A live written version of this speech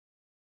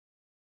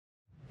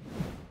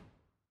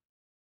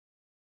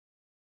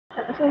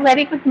So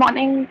very good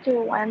morning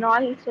to one and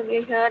all. So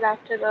we're here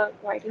after a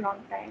quite a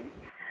long time.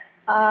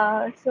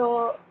 I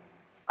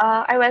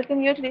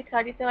welcome you to the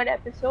 33rd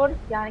episode of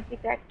Gyaniki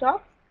Tech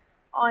Talks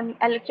on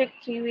electric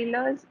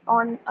three-wheelers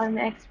on an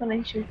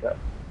exponential curve.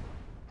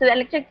 So the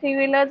electric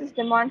three-wheelers is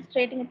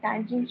demonstrating a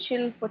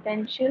tangential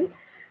potential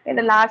in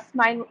the last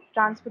mile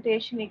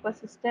transportation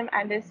ecosystem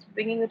and is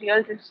bringing a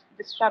real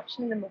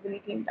disruption in the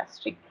mobility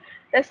industry.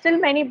 There's still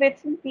many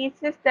bits and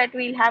pieces that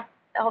we'll have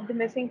of the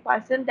missing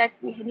puzzle that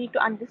we need to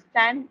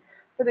understand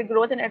for the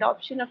growth and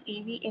adoption of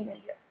EV in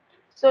India.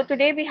 So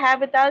today we have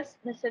with us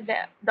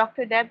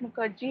Dr. Deb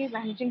Mukherji,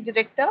 Managing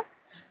Director,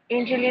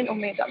 Angelian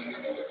Omega.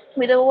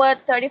 With over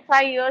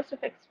 35 years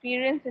of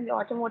experience in the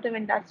automotive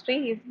industry,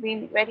 he's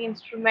been very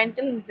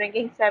instrumental in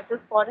bringing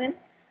several foreign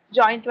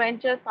joint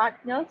venture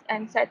partners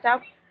and set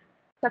up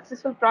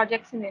successful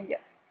projects in India.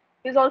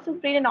 He's also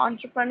been an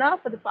entrepreneur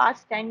for the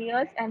past 10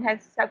 years and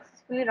has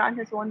successfully run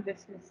his own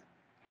business.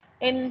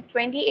 In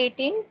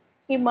 2018,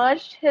 he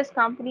merged his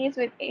companies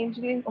with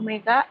Angel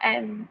Omega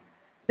and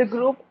the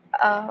group,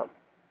 an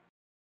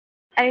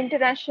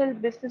international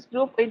business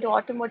group into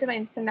automotive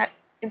and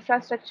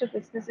infrastructure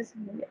businesses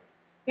in India.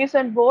 He is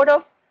on board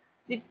of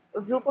the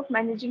group of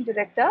managing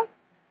director.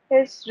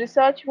 His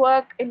research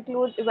work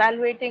includes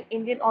evaluating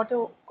Indian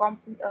auto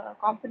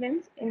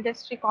components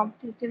industry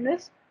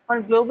competitiveness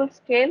on global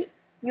scale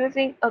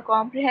using a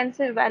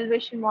comprehensive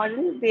evaluation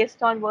model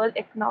based on World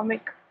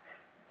Economic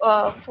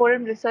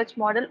Forum research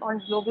model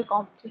on global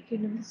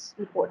competitiveness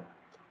report.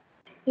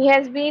 He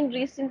has been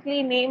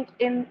recently named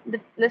in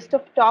the list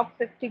of top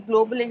 50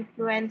 global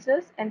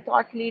influencers and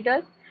thought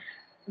leaders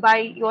by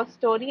Your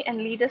Story and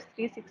Leaders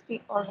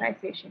 360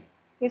 organization.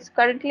 He is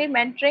currently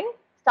mentoring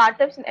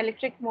startups in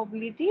electric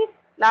mobility,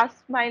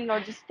 last mile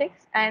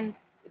logistics, and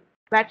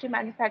battery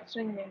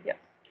manufacturing in India.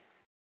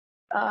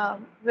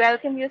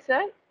 Welcome you,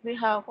 sir. We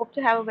hope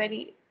to have a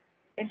very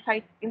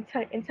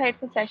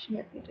insightful session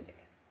with you today.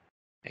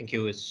 Thank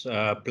you. It's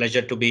a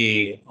pleasure to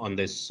be on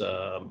this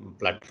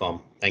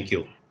platform. Thank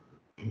you.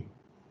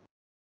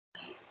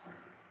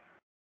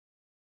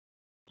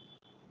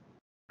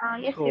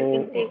 Yes, you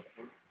can take.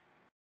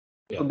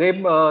 So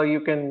Deb,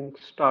 you can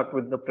start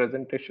with the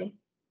presentation.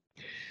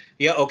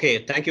 Yeah,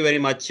 okay. Thank you very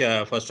much,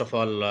 first of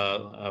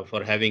all,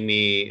 for having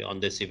me on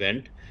this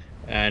event.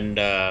 And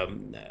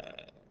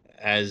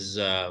as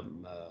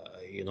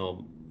you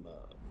know,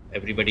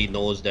 everybody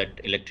knows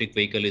that electric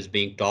vehicle is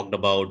being talked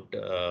about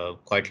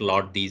quite a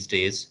lot these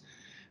days,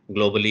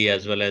 globally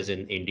as well as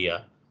in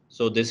India.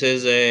 So this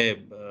is a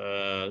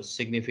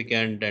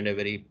significant and a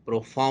very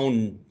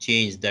profound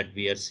change that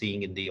we are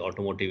seeing in the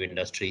automotive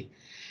industry.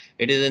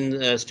 It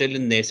is still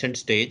in nascent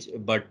stage,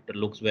 but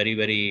looks very,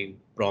 very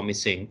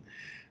promising.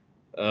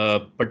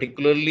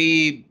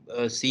 Particularly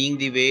seeing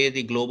the way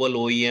the global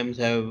OEMs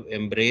have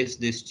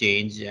embraced this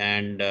change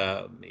and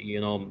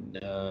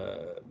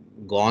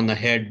gone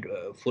ahead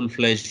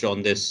full-fledged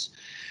on this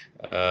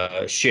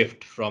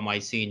shift from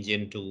IC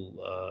engine to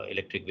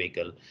electric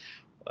vehicle.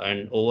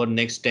 And over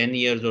next 10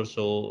 years or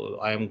so,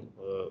 I am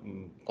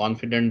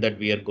confident that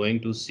we are going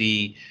to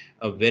see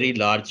a very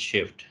large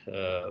shift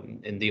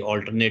in the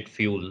alternate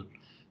fuel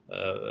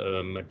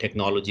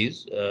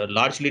technologies,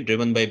 largely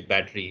driven by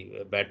battery.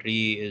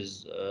 Battery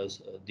is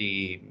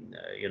the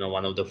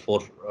one of the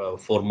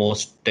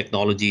foremost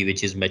technology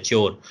which is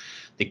mature.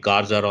 The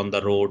cars are on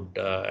the road,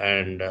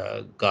 and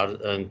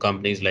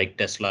companies like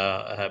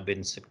Tesla have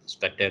been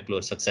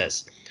spectacular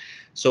success.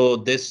 So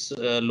this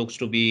looks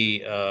to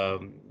be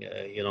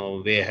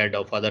way ahead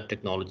of other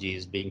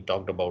technologies being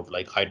talked about,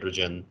 like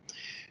hydrogen,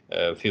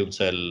 fuel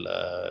cell,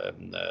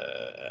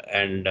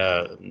 and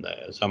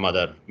some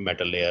other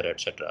metal layer,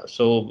 etc.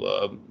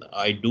 So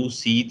I do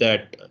see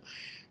that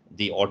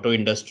the auto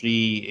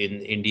industry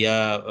in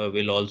India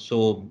will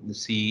also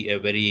see a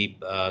very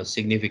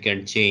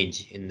significant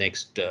change in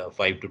next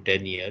 5 to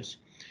 10 years.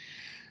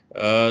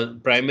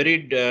 Primary,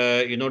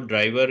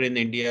 driver in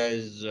India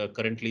is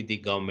currently the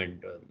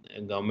government.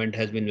 Government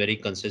has been very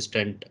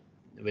consistent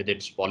with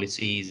its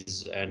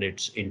policies and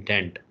its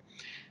intent,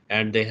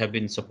 and they have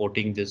been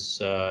supporting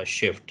this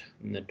shift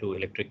to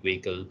electric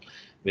vehicle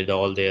with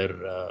all their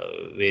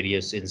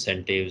various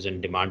incentives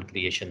and demand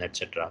creation,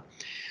 etc.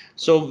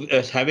 So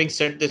having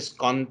said this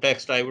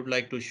context, I would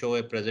like to show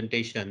a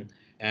presentation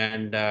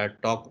and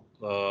talk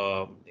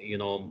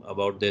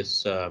about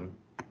this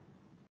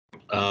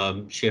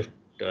shift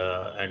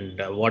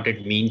and what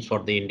it means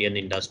for the Indian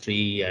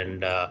industry,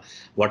 and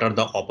what are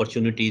the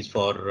opportunities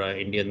for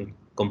Indian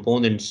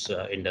components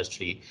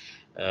industry.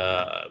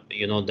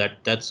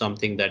 That's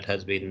something that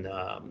has been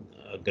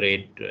a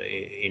great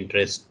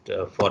interest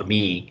for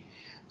me.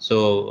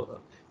 So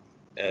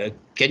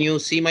can you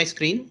see my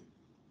screen?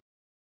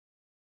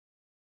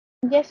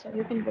 Yes, sir,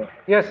 you can go.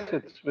 Yes,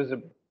 it's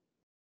visible.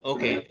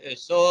 Okay,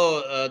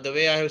 so the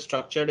way I have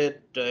structured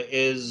it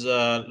is,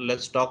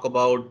 let's talk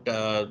about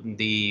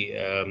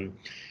the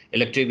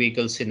electric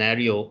vehicle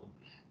scenario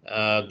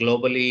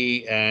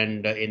globally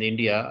and in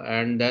India,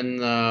 and then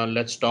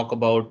let's talk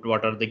about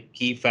what are the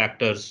key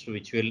factors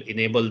which will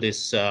enable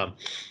this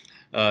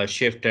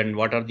shift, and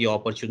what are the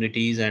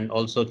opportunities and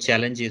also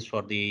challenges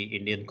for the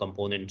Indian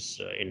components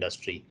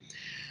industry.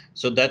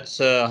 So that's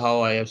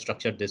how I have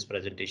structured this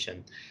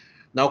presentation.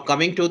 Now,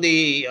 coming to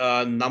the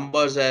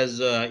numbers, as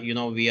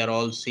we are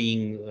all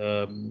seeing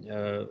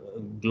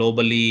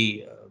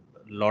globally,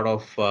 a lot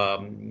of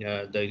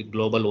the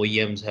global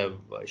OEMs have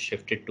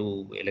shifted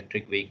to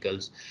electric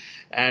vehicles,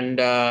 and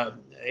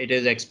it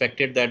is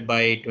expected that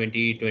by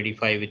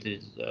 2025, it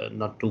is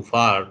not too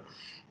far,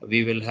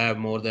 we will have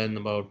more than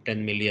about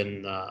 10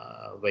 million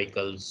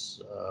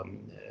vehicles,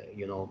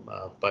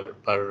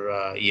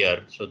 per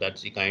year. So uh,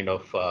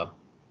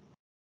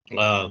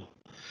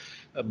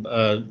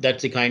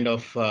 that's the kind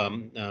of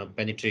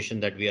penetration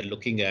that we are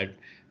looking at,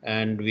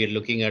 and we are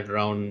looking at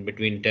around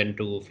between 10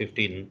 to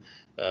 15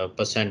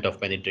 percent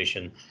of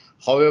penetration.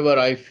 However,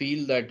 I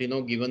feel that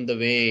given the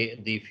way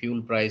the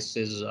fuel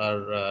prices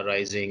are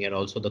rising and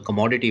also the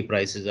commodity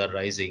prices are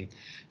rising,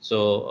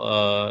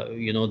 so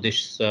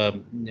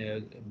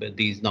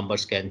these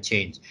numbers can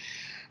change.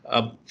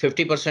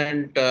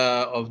 50%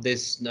 of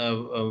this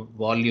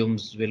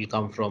volumes will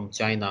come from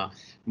China,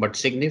 but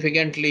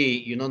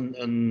significantly,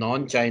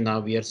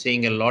 non-China, we are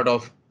seeing a lot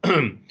of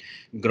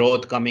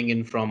growth coming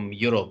in from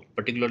Europe,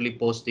 particularly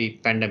post the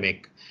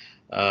pandemic.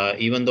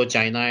 Even though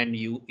China and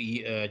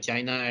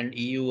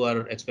EU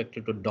are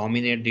expected to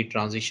dominate the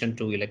transition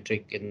to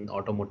electric in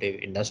automotive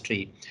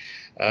industry,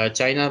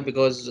 China,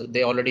 because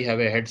they already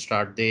have a head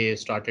start, they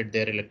started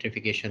their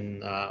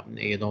electrification,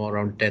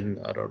 around 10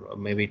 or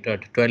maybe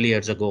 12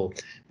 years ago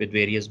with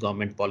various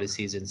government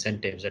policies,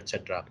 incentives,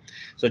 etc.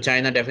 So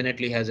China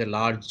definitely has a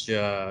large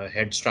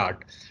head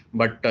start,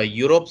 but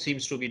Europe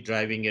seems to be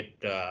driving it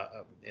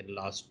in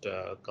last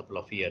couple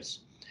of years.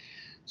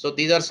 So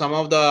these are some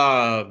of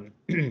the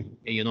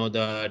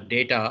the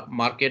data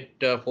market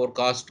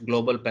forecast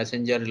global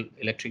passenger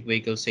electric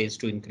vehicle sales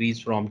to increase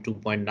from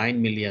 2.9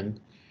 million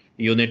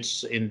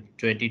units in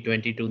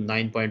 2020 to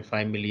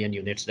 9.5 million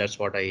units. That's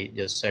what I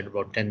just said.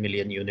 About 10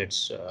 million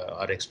units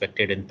are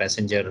expected in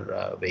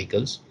passenger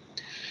vehicles.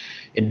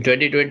 In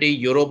 2020,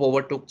 Europe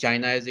overtook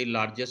China as the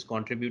largest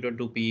contributor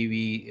to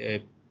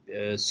PEV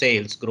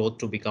sales growth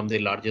to become the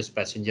largest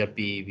passenger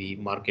PEV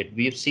market.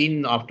 We've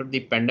seen after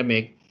the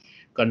pandemic,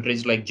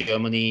 countries like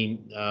Germany,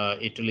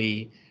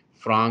 Italy,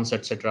 France,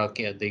 etc.,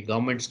 the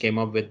governments came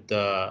up with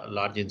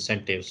large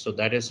incentives. So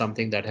that is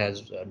something that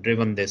has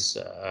driven this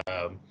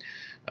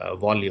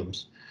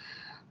volumes.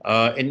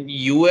 In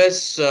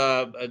US,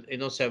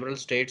 several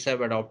states have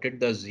adopted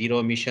the zero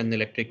emission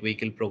electric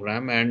vehicle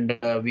program, and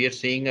we are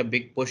seeing a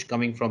big push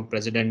coming from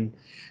President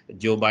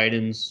Joe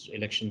Biden's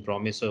election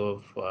promise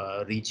of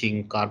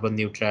reaching carbon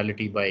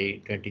neutrality by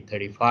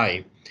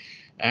 2035.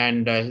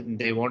 And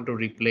they want to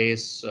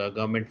replace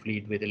government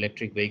fleet with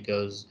electric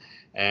vehicles,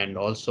 and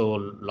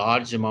also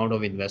large amount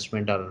of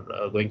investment are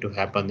going to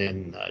happen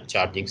in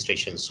charging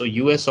stations. So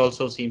US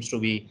also seems to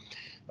be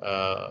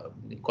uh,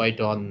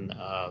 quite on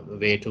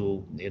way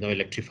to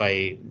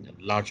electrify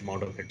large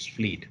amount of its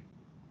fleet.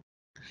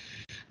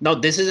 Now,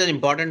 this is an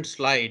important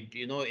slide,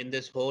 in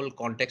this whole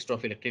context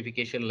of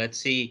electrification. Let's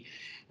see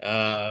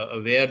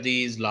where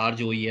these large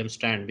OEMs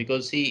stand,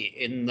 because see,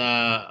 in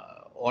the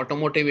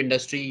automotive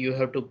industry, you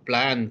have to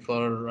plan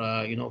for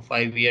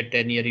 5 year,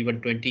 10 year,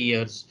 even 20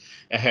 years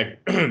ahead,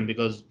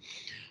 because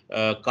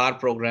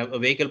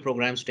vehicle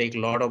programs take a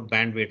lot of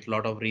bandwidth, a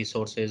lot of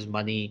resources,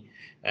 money,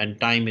 and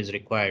time is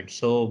required.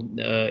 So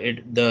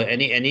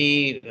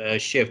any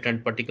shift,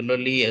 and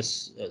particularly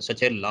as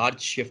such a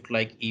large shift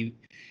like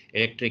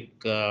electric,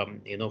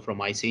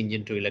 from IC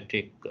engine to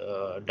electric,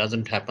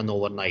 doesn't happen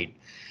overnight.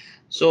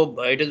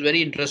 So it is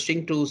very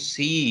interesting to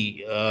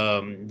see.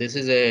 This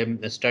is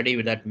a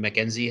study that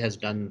McKinsey has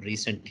done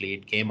recently.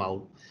 It came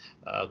out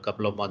a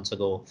couple of months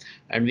ago,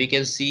 and we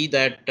can see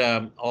that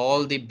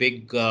all the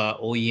big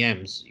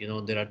OEMs,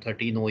 there are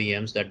 13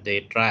 OEMs that they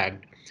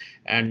tracked,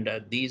 and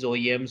these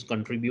OEMs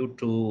contribute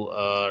to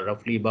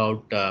roughly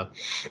about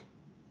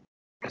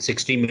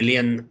 60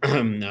 million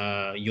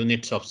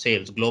units of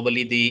sales.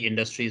 Globally, the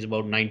industry is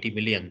about 90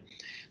 million.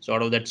 So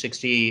out of that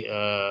 60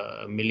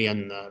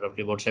 million,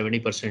 roughly about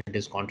 70%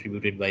 is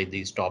contributed by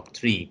these top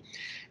three.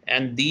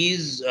 And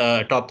these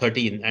top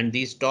 13, and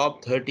these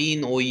top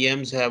 13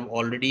 OEMs have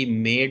already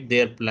made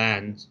their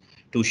plans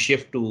to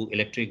shift to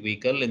electric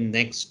vehicle in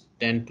next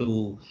 10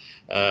 to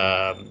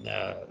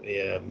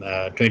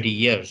 20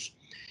 years.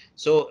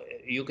 So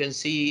you can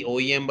see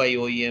OEM by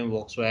OEM: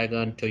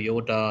 Volkswagen,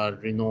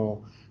 Toyota,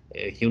 Renault,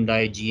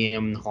 Hyundai,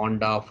 GM,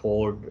 Honda,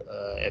 Ford,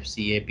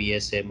 FCA,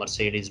 PSA,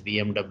 Mercedes,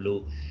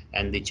 BMW,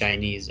 and the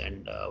Chinese,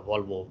 and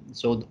Volvo.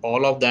 So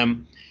all of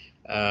them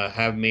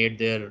have made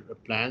their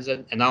plans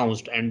and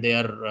announced, and they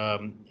are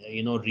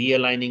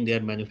realigning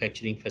their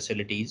manufacturing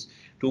facilities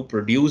to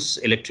produce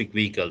electric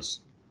vehicles.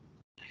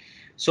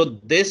 So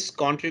this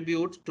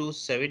contributes to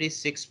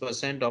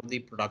 76% of the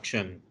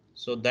production.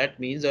 So that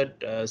means that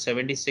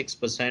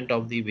 76%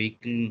 of the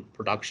vehicle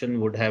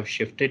production would have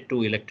shifted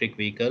to electric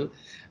vehicle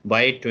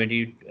by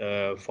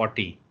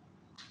 2040.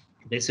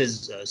 This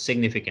is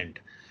significant.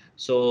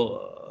 So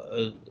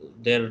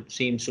there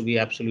seems to be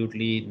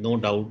absolutely no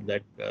doubt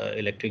that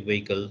electric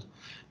vehicles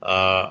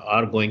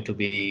are going to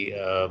be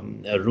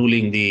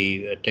ruling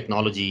the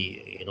technology,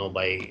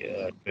 by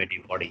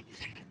 2040.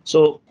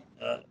 So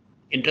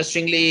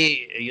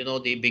interestingly,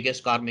 the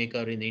biggest car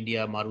maker in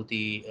India,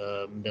 Maruti,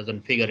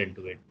 doesn't figure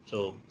into it.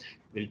 So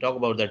we'll talk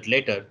about that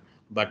later.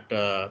 But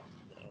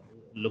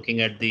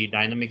looking at the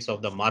dynamics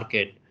of the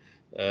market,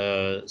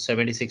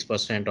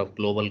 76% of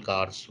global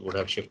cars would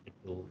have shifted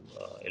to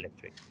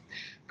electric.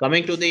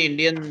 Coming to the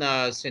Indian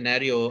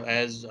scenario,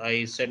 as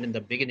I said in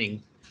the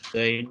beginning,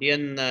 the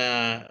Indian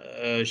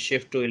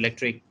shift to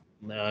electric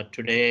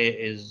today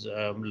is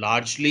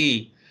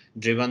largely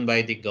driven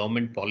by the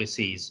government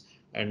policies,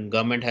 and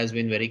government has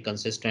been very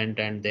consistent,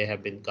 and they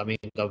have been coming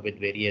up with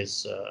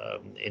various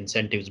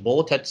incentives,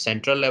 both at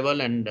central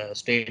level and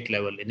state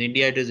level. In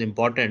India, it is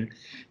important,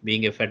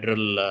 being a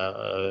federal,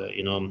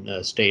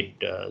 state.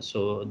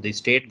 So the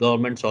state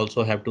governments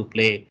also have to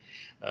play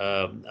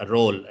a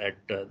role at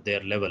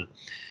their level.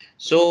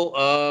 So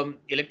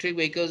electric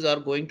vehicles are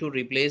going to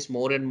replace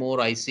more and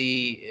more IC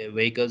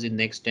vehicles in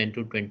next 10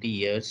 to 20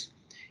 years.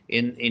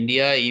 In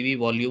India, EV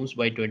volumes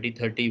by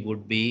 2030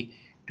 would be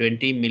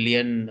 20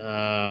 million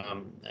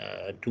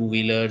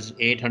two-wheelers,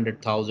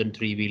 800,000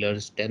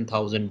 three-wheelers,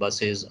 10,000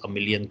 buses, a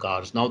million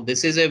cars. Now,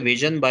 this is a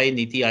vision by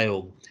Niti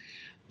Aayog.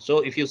 So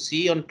if you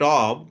see on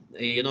top,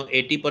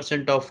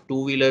 80% of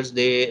two-wheelers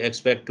they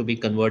expect to be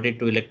converted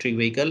to electric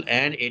vehicle,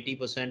 and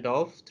 80%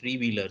 of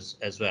three-wheelers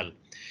as well.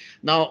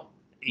 Now,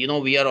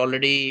 we are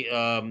already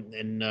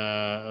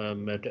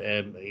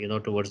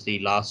towards the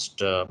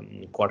last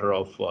quarter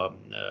of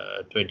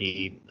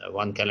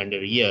 21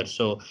 calendar year.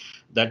 So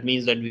that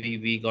means that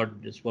we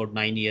got just about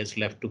 9 years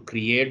left to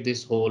create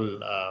this whole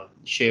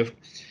shift,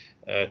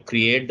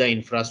 create the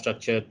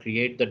infrastructure,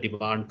 create the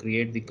demand,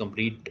 create the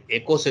complete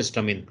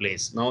ecosystem in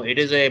place. Now, it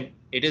is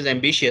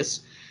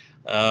ambitious.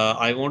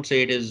 I won't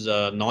say it is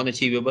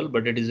non-achievable,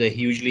 but it is a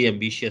hugely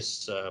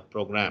ambitious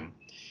program.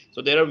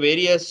 So there are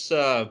various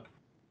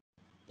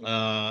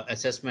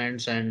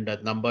assessments and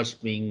numbers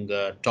being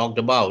talked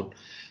about.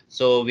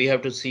 So we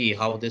have to see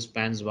how this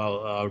pans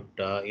out.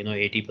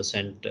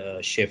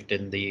 80% shift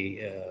in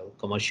the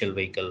commercial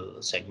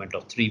vehicle segment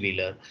of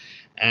three-wheeler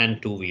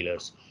and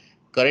two-wheelers.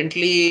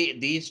 Currently,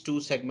 these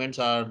two segments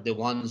are the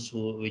ones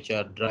which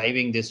are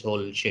driving this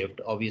whole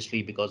shift,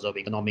 obviously because of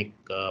economic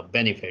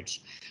benefits.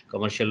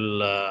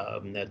 Commercial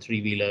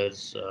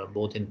three-wheelers,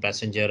 both in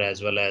passenger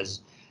as well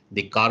as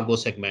the cargo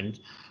segment,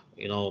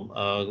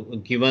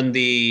 given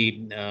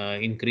the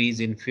increase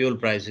in fuel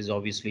prices,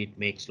 obviously it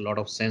makes a lot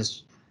of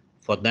sense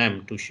for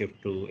them to shift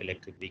to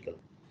electric vehicle.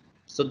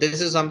 So this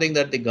is something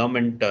that the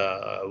government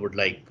would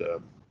like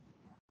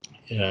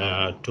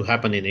to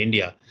happen in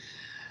India.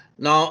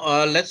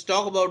 Now, let's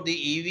talk about the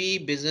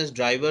EV business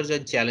drivers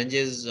and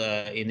challenges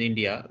in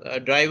India.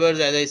 Drivers,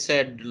 as I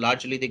said,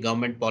 largely the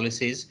government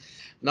policies.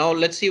 Now,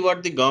 let's see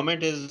what the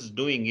government is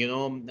doing.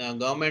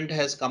 Government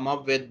has come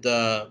up with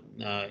the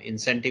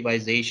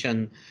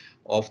incentivization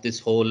of this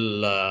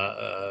whole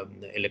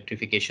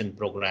electrification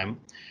program.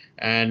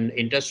 And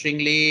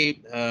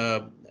interestingly,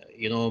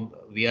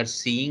 we are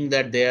seeing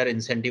that they are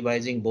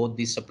incentivizing both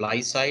the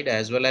supply side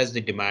as well as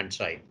the demand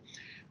side.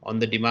 On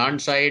the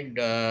demand side,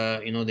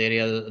 there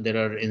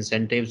are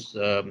incentives.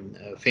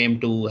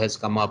 FAME2 has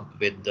come up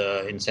with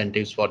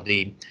incentives for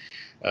the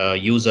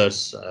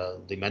users.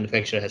 The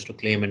manufacturer has to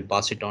claim and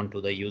pass it on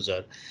to the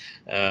user.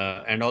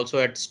 And also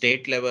at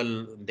state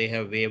level, they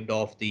have waived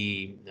off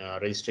the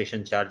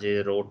registration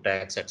charges, road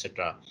tax,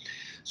 etc.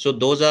 So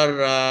those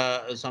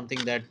are something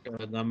that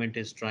government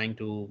is trying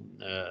to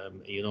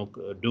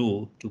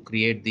do to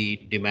create the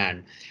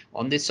demand.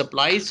 On the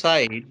supply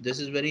side, this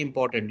is very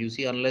important. You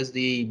see, unless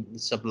the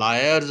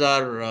suppliers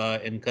are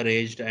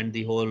encouraged and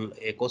the whole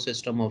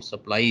ecosystem of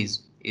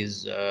supplies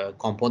is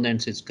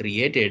components is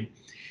created,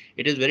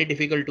 it is very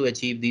difficult to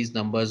achieve these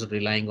numbers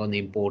relying on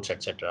imports,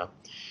 etc.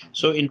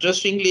 So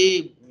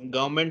interestingly,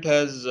 government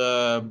has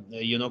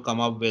come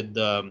up with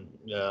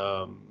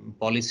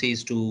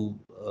policies to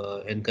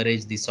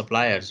encourage the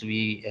suppliers.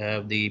 We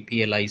have the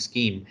PLI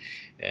scheme,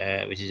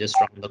 which is just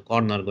around the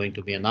corner, going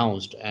to be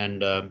announced,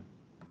 and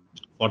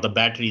for the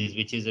batteries,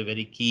 which is a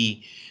very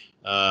key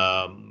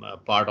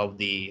part of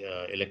the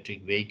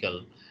electric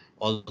vehicle.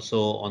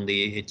 Also on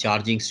the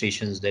charging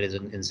stations, there is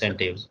an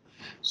incentives.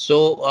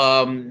 So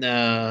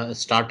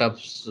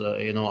startups,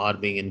 are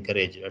being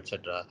encouraged,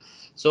 etc.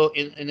 So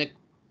in a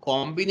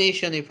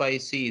combination, if I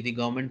see, the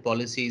government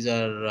policies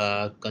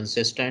are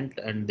consistent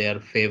and they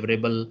are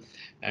favorable,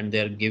 and they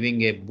are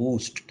giving a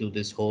boost to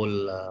this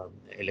whole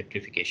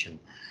electrification.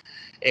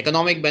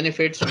 Economic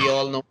benefits, we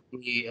all know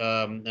the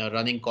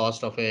running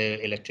cost of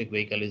a electric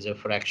vehicle is a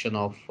fraction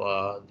of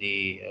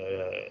the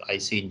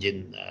IC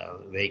engine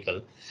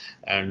vehicle.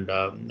 And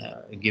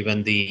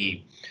given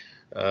the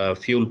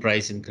fuel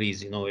price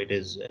increase, it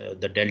is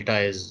the delta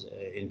is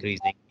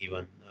increasing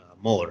even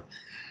more.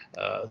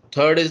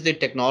 Third is the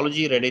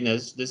technology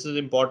readiness. This is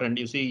important.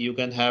 You see, you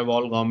can have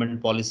all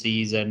government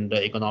policies and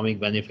economic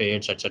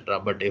benefits, etc.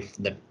 But if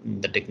the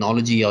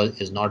technology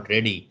is not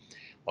ready,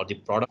 or the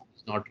product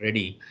is not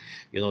ready,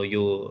 you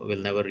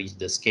will never reach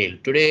the scale.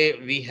 Today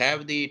we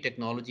have the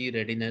technology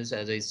readiness.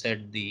 As I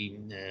said, the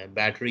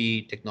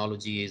battery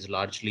technology is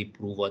largely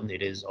proven.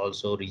 It is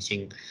also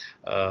reaching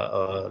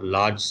a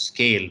large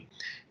scale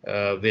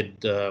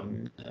with a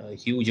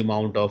huge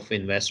amount of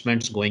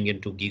investments going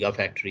into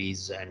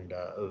gigafactories and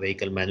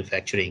vehicle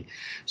manufacturing.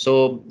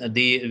 So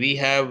the we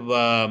have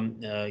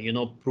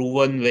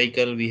proven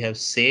vehicle, we have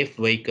safe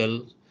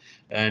vehicle,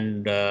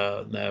 and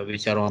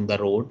which are on the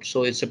road.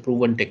 So it's a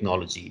proven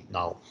technology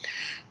now.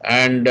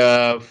 And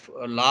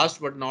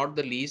last but not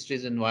the least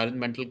is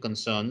environmental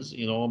concerns.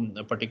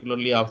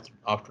 Particularly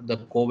after the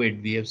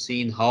COVID, we have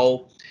seen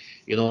how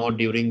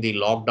during the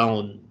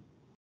lockdown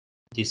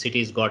the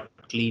cities got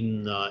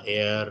clean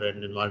air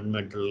and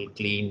environmental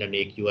cleaned, and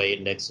AQI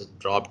index has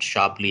dropped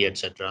sharply,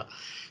 etc.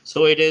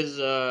 So it is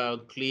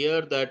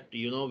clear that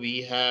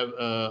we have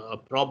a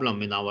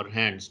problem in our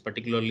hands,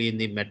 particularly in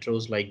the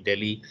metros like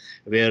Delhi,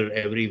 where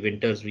every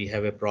winters we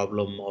have a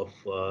problem of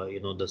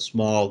the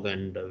smog,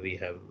 and we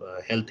have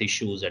health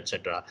issues,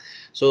 etc.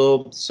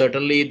 So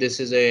certainly this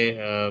is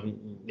a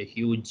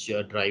huge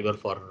driver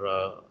for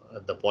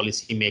the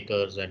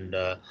policymakers, and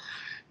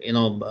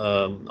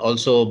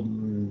also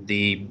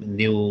the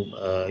new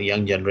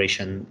young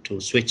generation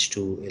to switch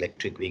to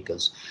electric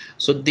vehicles.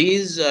 So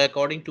these,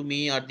 according to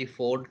me, are the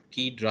four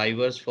key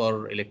drivers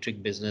for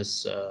electric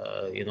business,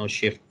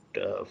 shift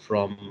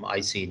from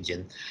IC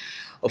engine.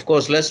 Of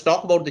course, let's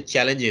talk about the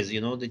challenges.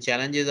 The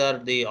challenges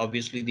are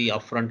obviously the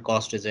upfront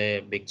cost is a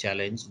big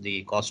challenge.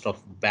 The cost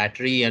of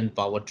battery and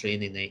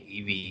powertrain in a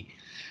EV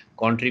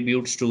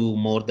contributes to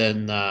more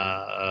than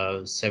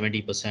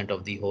 70%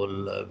 of the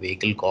whole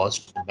vehicle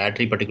cost.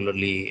 Battery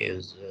particularly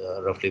is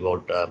roughly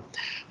about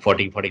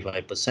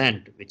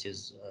 40-45%, which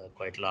is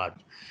quite large.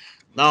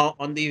 Now,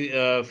 on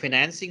the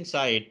financing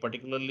side,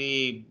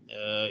 particularly,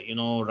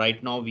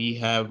 right now we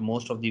have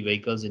most of the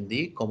vehicles in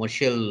the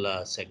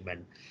commercial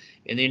segment.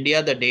 In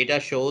India, the data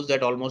shows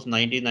that almost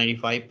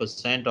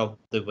 90-95% of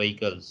the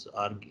vehicles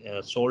are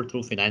sold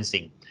through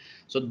financing.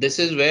 So this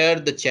is where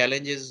the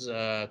challenge is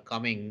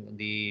coming.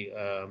 The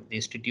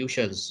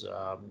institutions,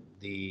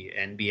 the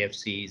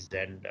NBFCs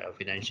and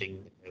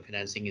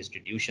financing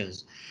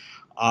institutions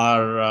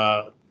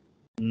are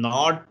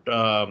not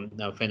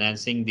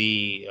financing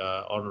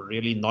or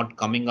really not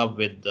coming up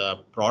with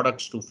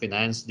products to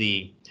finance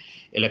the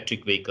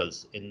electric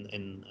vehicles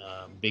in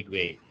big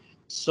way.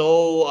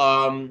 So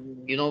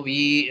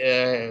we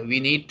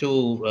need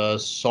to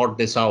sort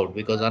this out,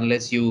 because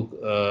unless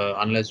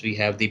we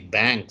have the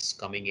banks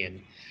coming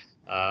in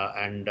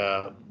and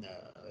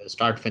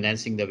start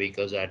financing the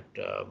vehicles at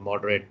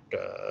moderate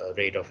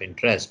rate of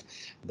interest,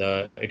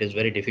 it is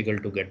very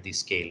difficult to get the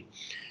scale.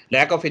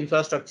 Lack of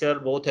infrastructure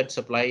both at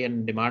supply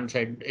and demand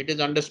side, it is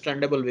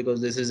understandable,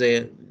 because this is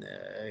the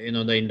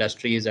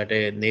industry is at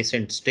a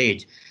nascent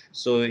stage.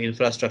 So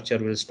infrastructure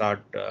will start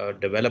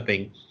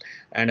developing,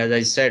 and as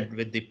I said,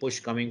 with the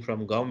push coming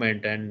from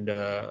government and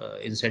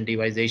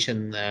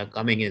incentivization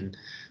coming in,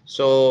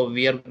 so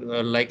we are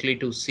likely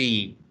to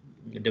see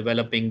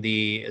developing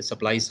the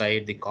supply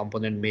side, the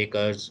component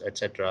makers,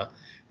 etc.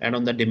 And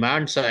on the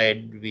demand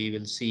side, we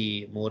will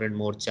see more and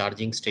more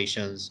charging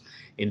stations,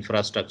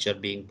 infrastructure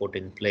being put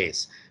in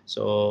place.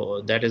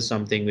 So that is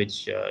something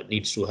which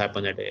needs to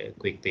happen at a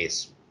quick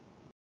pace.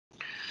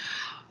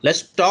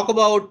 Let's talk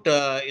about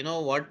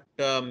what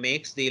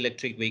makes the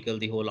electric vehicle,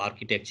 the whole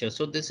architecture.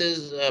 So this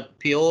is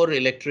pure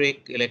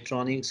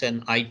electronics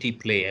and IT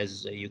play.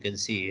 As you can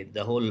see,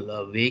 the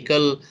whole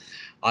vehicle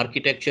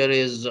architecture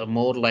is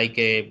more like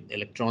a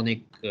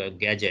electronic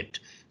gadget.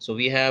 So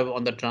we have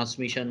on the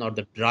transmission or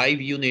the drive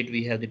unit,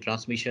 we have the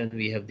transmission,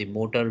 we have the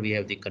motor, we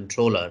have the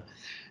controller,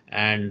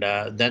 and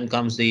then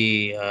comes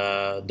the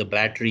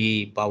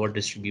battery power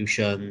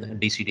distribution,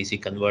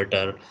 DC-DC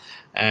converter,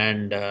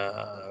 and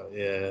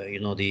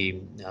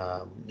the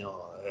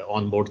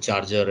onboard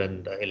charger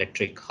and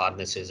electric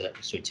harnesses,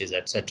 switches,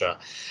 etc.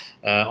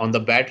 On the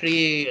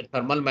battery,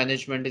 thermal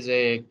management is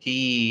a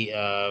key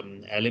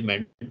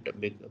element,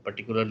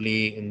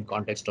 particularly in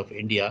context of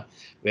India,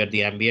 where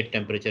the ambient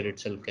temperature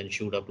itself can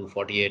shoot up to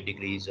 48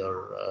 degrees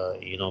or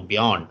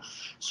beyond.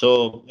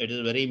 So it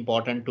is very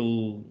important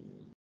to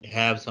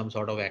have some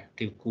sort of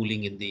active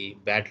cooling in the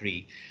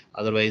battery,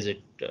 otherwise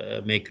it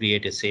may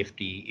create a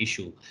safety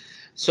issue.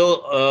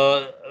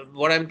 So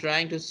what I'm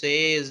trying to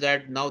say is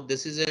that now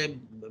this is a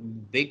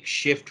big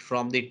shift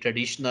from the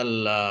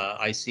traditional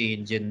IC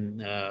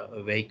engine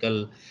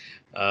vehicle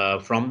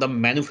from the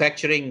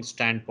manufacturing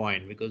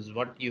standpoint, because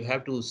what you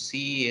have to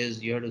see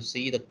is you have to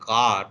see the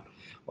car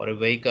or a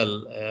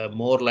vehicle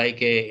more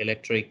like a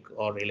electric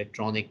or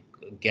electronic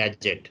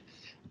gadget.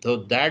 So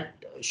that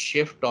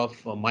shift of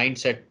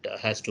mindset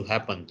has to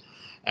happen,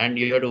 and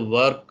you have to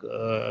work.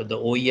 The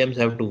OEMs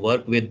have to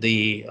work with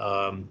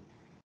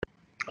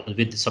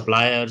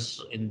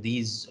suppliers in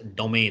these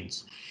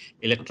domains.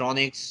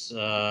 Electronics,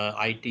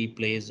 IT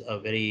plays a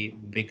very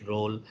big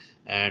role,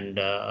 and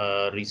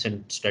a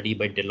recent study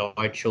by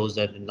Deloitte shows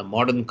that in the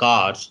modern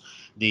cars,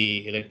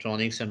 the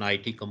electronics and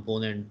IT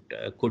component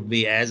could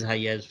be as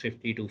high as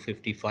 50 to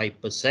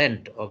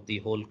 55% of the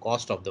whole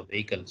cost of the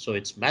vehicle. So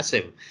it's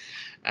massive.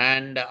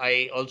 And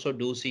I also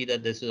do see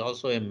that this is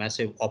also a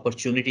massive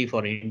opportunity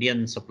for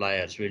Indian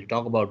suppliers. We'll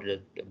talk about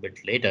it a bit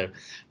later,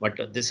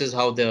 but this is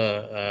how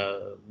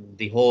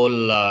the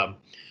whole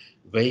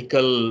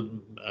vehicle,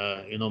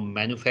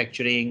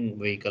 manufacturing,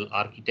 vehicle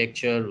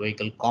architecture,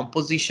 vehicle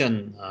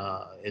composition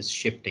is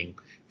shifting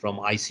from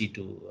IC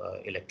to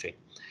electric.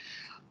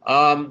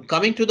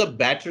 Coming to the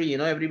battery,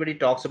 everybody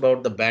talks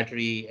about the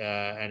battery,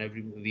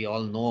 and we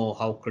all know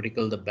how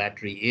critical the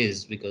battery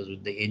is, because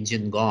with the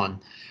engine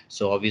gone,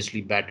 so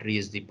obviously battery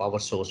is the power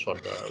source for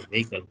the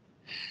vehicle.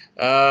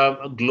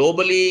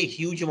 Globally,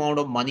 huge amount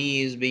of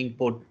money is being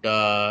put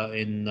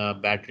in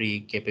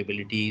battery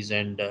capabilities,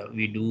 and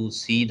we do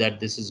see that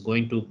this is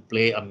going to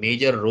play a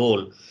major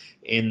role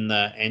in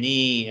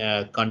any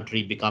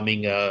country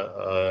becoming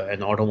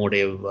an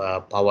automotive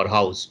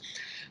powerhouse.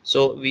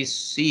 So we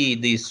see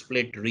the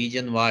split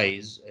region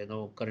wise.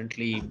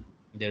 Currently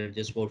there are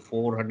just about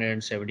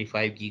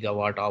 475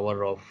 gigawatt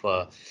hour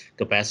of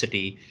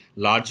capacity,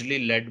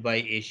 largely led by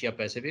Asia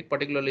Pacific,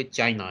 particularly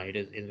China. It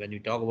is when we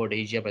talk about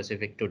Asia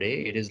Pacific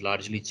today, it is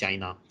largely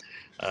China.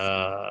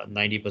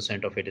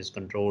 90% of it is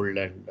controlled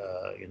and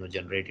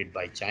generated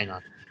by China.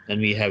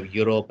 Then we have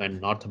Europe and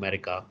North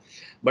America.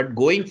 But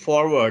going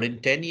forward in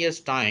 10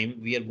 years time,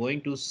 we are going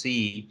to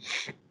see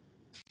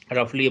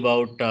roughly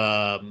about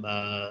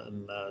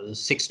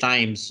six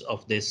times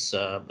of this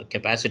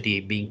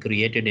capacity being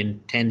created in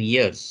 10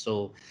 years.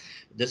 So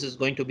this is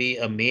going to be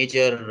a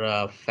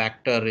major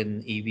factor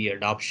in EV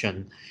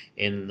adoption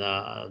in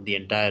the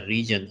entire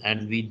region.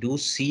 And we do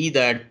see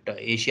that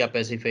Asia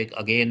Pacific,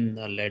 again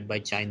led by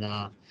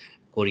China,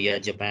 Korea,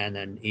 Japan,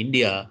 and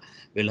India,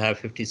 will have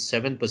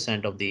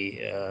 57% of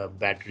the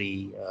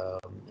battery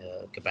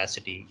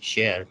capacity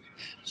share.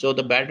 So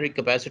the battery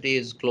capacity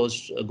is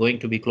going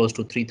to be close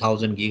to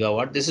 3,000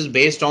 gigawatt. This is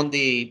based on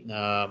the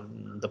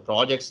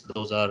projects;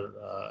 those are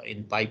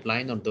in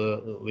pipeline, or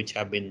which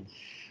have been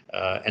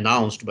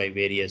announced by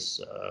various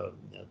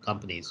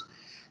companies.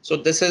 So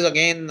this is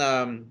again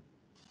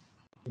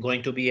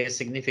going to be a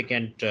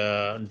significant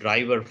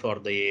driver for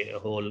the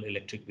whole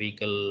electric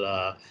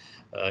vehicle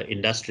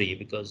industry,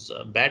 because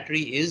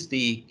battery is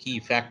the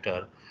key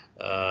factor.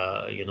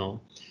 Uh, you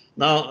know.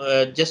 Now,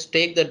 let's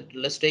take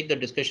the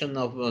discussion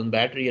of on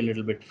battery a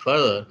little bit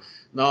further.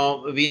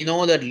 Now, we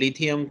know that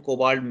lithium,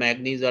 cobalt,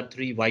 manganese are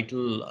three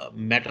vital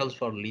metals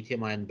for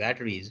lithium-ion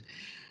batteries,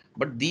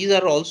 but these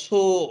are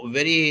also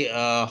very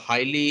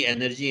highly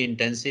energy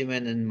intensive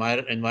and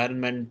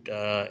environment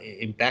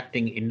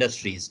impacting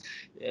industries.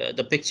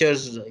 The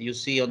pictures you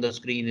see on the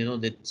screen,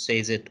 that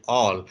says it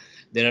all.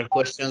 There are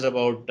questions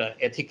about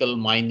ethical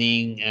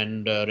mining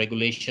and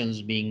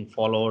regulations being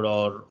followed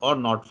or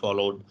not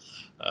followed.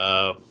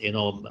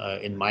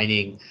 In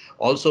mining,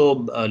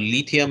 also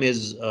lithium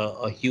is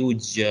a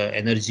huge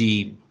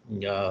energy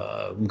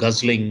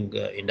guzzling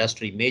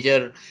industry.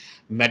 Major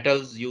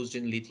metals used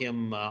in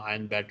lithium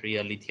ion battery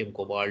are lithium,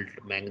 cobalt,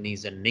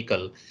 manganese, and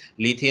nickel.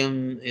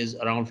 Lithium is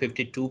around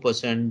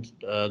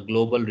 52%.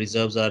 Global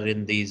reserves are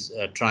in these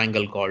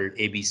triangle called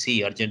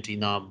ABC: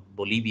 Argentina,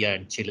 Bolivia,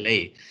 and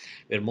Chile,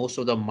 where most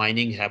of the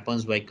mining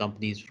happens by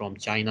companies from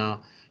China,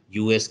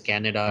 US,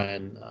 Canada,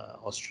 and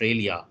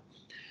Australia.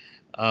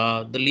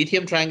 The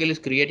lithium triangle is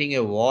creating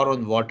a war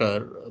on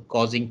water,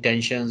 causing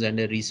tensions, and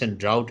a recent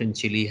drought in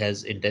Chile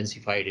has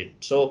intensified it.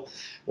 So,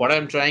 what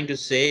I'm trying to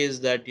say is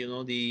that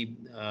the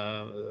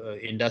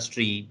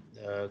industry,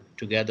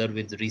 together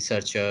with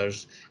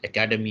researchers,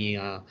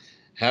 academia,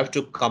 have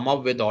to come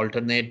up with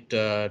alternate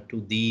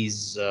to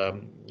these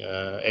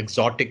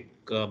exotic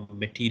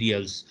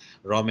materials,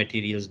 raw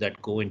materials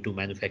that go into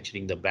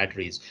manufacturing the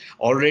batteries.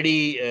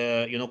 Already,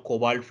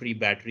 cobalt-free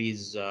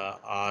batteries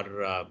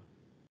are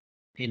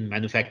in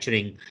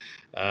manufacturing,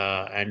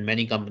 and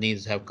many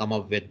companies have come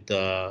up with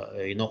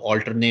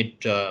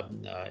alternate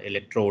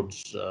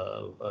electrodes,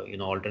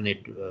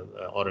 alternate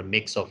or a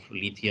mix of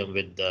lithium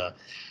with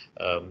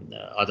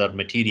other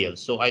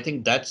materials. So I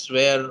think that's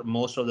where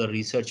most of the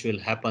research will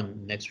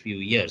happen next few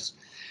years.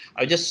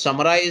 I just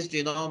summarized,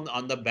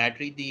 on the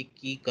battery, the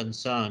key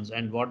concerns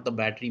and what the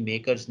battery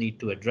makers need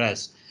to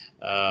address,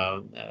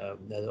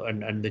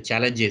 and the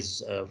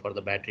challenges for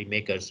the battery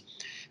makers.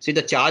 See,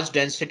 the charge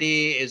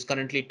density is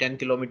currently 10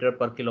 kilometer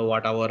per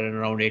kilowatt hour and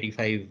around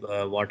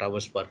 85 watt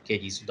hours per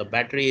kg. So the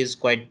battery is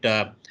quite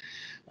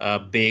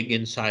big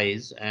in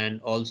size, and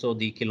also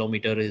the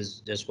kilometer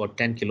is just about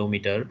 10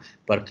 kilometer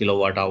per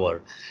kilowatt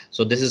hour.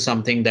 So this is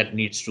something that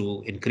needs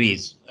to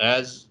increase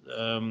as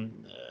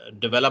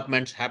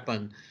developments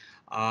happen.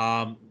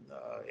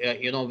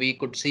 We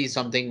could see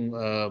something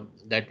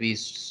that we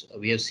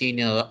have seen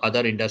in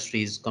other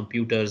industries,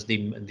 computers,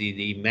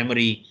 the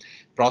memory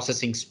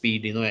processing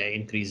speed,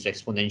 increased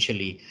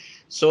exponentially.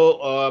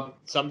 So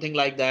something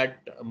like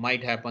that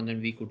might happen,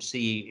 and we could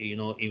see,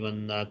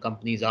 even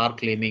companies are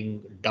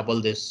claiming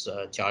double this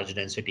charge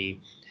density.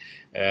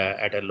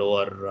 at a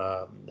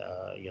lower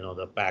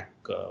the pack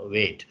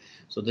weight.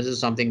 So this is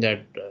something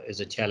that is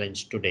a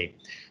challenge today.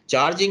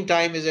 Charging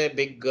time is a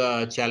big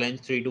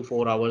challenge, 3 to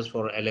 4 hours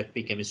for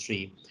LFP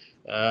chemistry.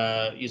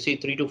 You see,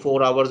 3 to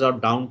 4 hours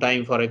of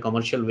downtime for a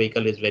commercial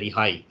vehicle is very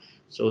high.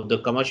 So the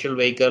commercial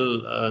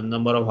vehicle,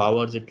 number of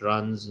hours it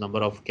runs, number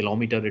of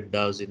kilometer it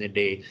does in a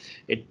day,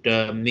 it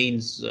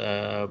means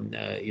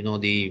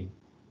the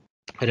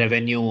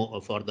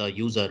revenue for the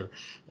user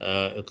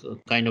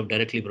kind of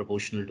directly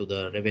proportional to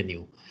the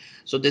revenue.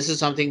 So this is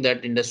something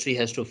that industry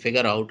has to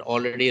figure out.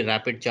 Already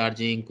rapid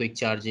charging, quick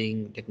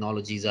charging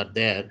technologies are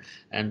there,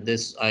 and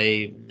this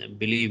I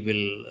believe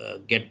will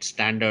get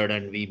standard,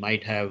 and we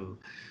might have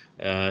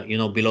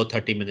below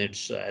 30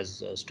 minutes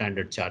as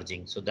standard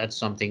charging. So that's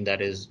something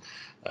that is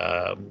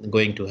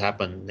going to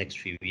happen next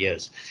few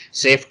years.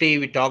 Safety,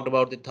 we talked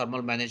about, the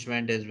thermal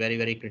management is very,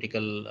 very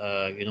critical.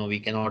 We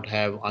cannot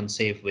have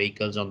unsafe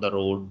vehicles on the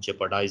road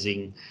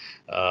jeopardizing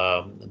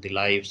the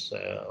lives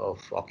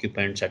of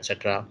occupants,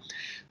 etc.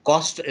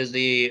 Cost is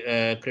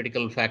the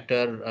critical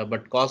factor,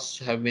 but costs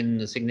have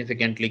been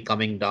significantly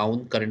coming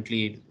down.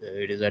 Currently,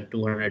 it is at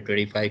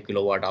 225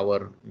 kilowatt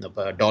hour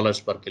dollars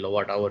per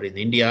kilowatt hour in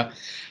India,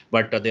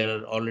 but they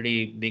are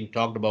already being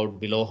talked about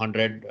below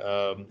 100.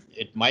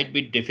 It might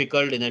be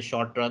difficult in a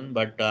short run,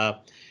 but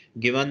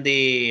given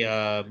the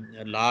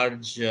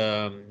large,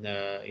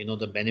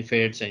 the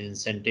benefits and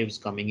incentives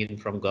coming in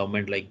from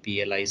government like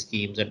PLI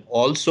schemes, and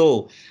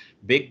also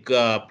big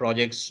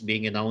projects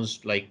being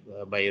announced like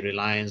by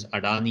Reliance,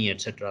 Adani,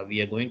 etc., we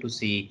are going to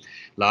see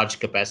large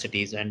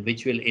capacities, and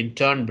which will in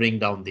turn bring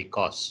down the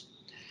costs.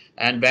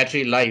 And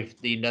battery life,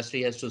 the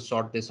industry has to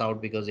sort this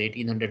out, because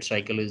 1800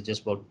 cycle is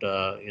just about,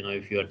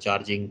 if you are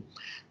charging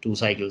 2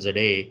 cycles a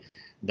day,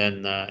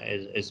 then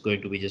it's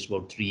going to be just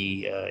about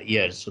 3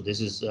 years. So this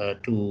is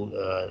too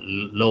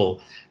low.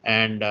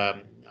 And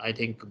I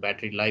think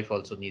battery life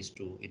also needs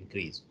to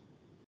increase.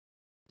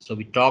 So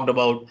we talked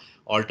about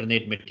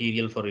alternate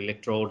material for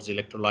electrodes,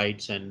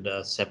 electrolytes, and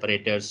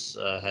separators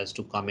has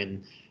to come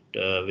in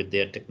with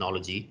their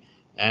technology.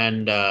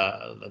 And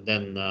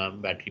then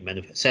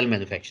battery cell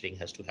manufacturing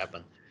has to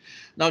happen.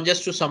 Now,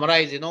 just to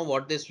summarize,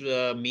 what this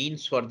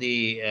means for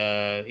the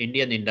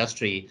Indian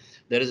industry,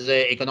 there is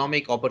a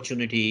economic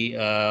opportunity,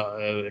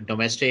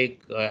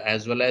 domestic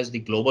as well as the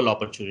global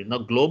opportunity. Now,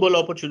 global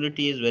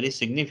opportunity is very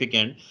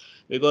significant,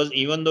 because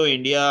even though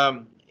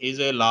India is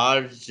a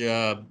large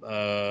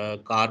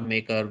car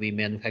maker, we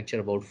manufacture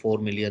about 4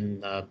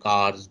 million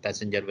cars,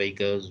 passenger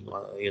vehicles,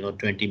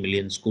 20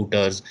 million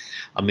scooters,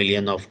 a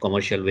million of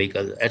commercial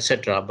vehicles,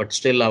 etc. But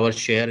still, our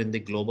share in the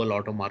global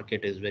auto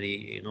market is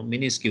very,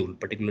 minuscule,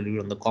 particularly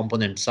on the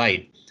component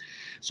side.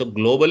 So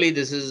globally,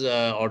 this is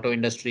auto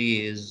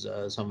industry is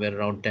somewhere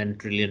around $10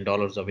 trillion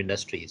of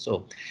industry.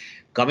 So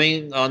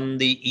coming on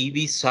the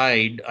EV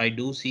side, I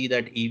do see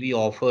that EV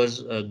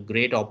offers a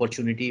great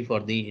opportunity for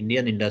the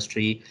Indian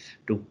industry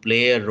to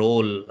play a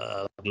role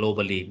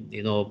globally.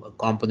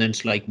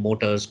 Components like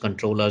motors,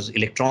 controllers,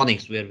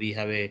 electronics, where we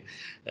have a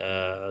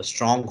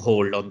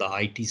stronghold on the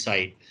IT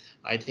side.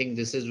 I think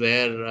this is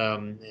where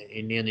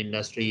Indian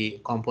industry,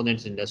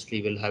 components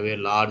industry, will have a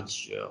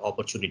large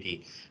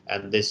opportunity,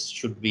 and this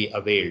should be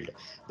availed.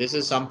 This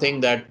is something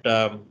that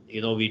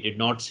we did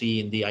not see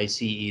in the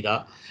IC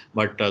era,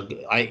 but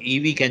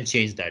EV can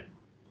change that.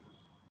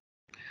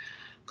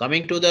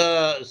 Coming to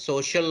the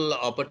social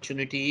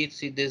opportunity,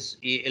 see, this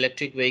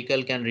electric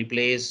vehicle can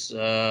replace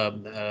the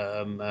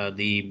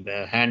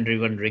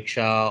hand-driven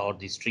rickshaw or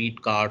the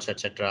street cars,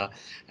 etc.,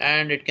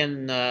 and it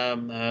can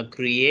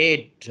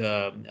create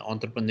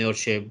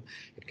entrepreneurship.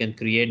 It can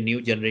create new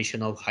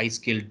generation of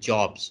high-skilled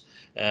jobs.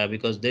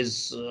 Because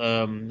this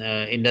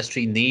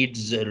industry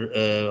needs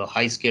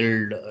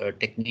high-skilled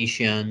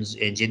technicians,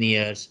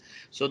 engineers.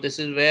 So this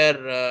is where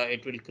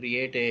it will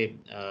create a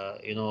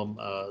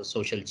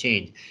social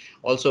change.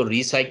 Also,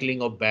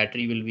 recycling of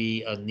battery will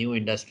be a new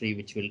industry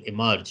which will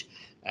emerge,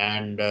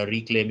 and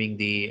reclaiming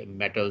the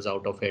metals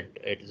out of it.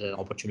 It is an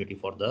opportunity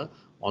for the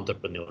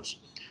entrepreneurs.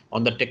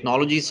 On the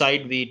technology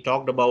side, we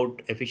talked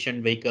about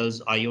efficient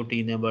vehicles,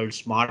 IoT enabled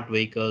smart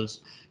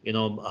vehicles,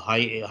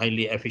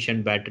 highly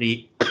efficient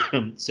battery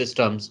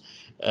systems,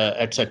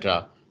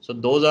 etc. So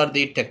those are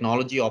the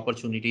technology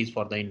opportunities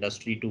for the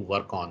industry to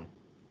work on.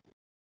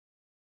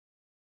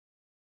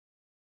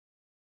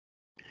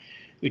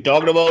 We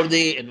talked about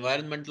the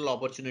environmental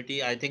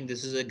opportunity. I think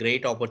this is a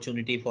great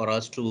opportunity for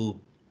us to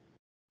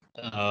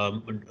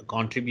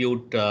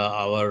contribute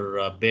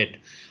our bit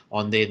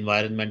on the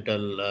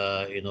environmental,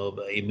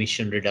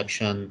 emission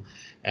reduction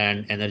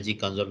and energy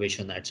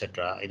conservation,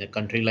 etc. In a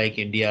country like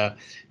India,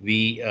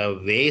 we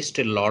waste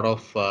a lot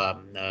of,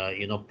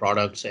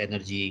 products,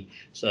 energy,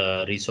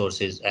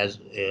 resources. As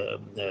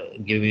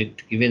give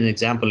an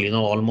example,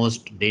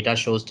 almost data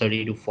shows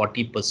 30 to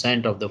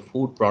 40% of the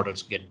food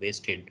products get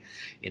wasted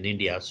in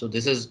India. So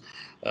this is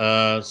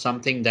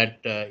something that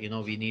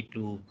we need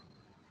to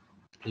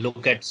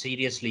look at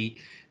seriously,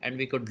 and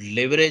we could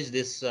leverage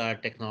this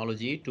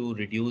technology to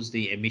reduce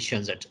the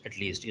emissions at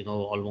least.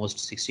 Almost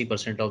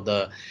 60% of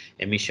the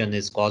emission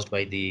is caused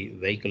by the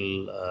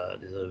vehicular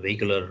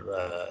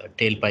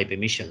tailpipe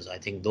emissions. I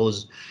think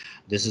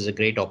this is a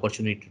great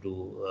opportunity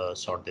to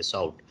sort this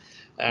out.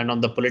 And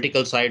on the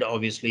political side,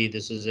 obviously,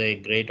 this is a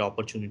great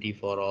opportunity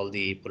for all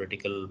the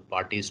political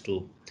parties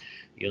to,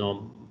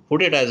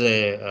 put it as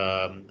a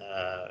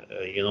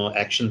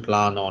action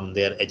plan on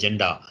their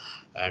agenda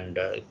and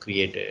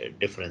create a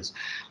difference.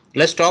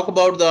 Let's talk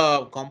about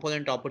the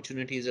component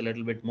opportunities a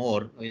little bit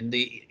more. In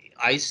the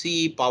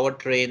IC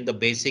powertrain, the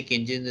basic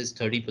engine is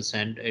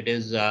 30%. It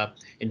is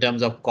in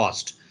terms of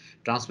cost.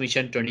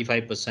 Transmission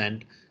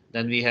 25%.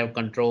 Then we have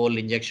control,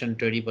 injection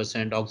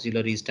 20%,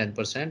 auxiliaries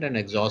 10%, and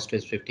exhaust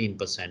is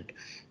 15%.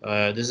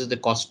 This is the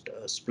cost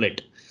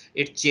split.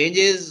 It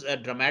changes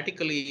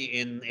dramatically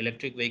in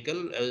electric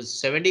vehicle.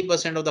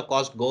 70% of the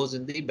cost goes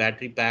in the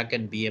battery pack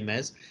and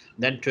BMS,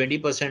 then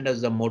 20%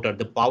 as the motor.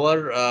 The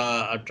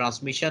power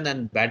transmission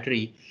and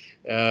battery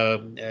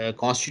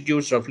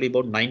constitutes roughly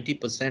about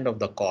 90% of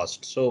the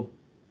cost. So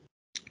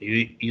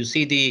you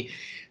see the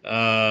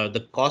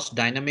cost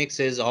dynamics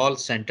is all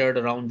centered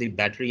around the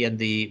battery and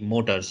the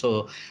motor.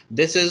 So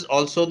this is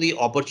also the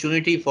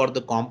opportunity for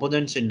the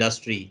components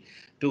industry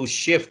to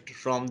shift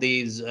from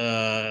these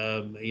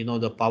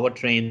the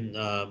powertrain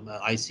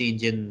IC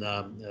engine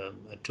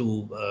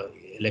to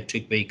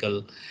electric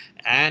vehicle,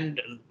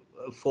 and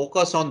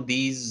focus on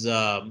these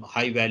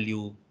high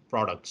value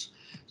products.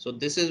 So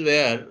this is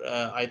where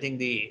I think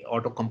the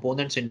auto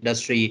components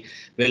industry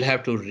will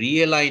have to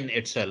realign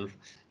itself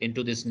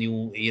into this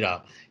new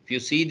era. If you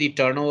see, the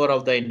turnover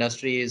of the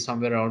industry is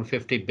somewhere around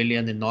 50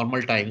 billion in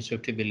normal times,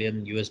 50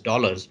 billion US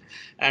dollars,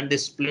 and the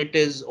split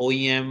is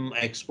OEM,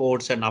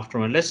 exports, and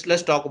aftermarket.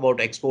 Let's talk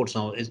about exports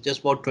now. It's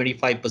just about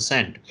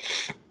 25%.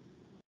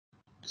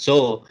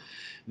 So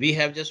we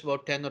have just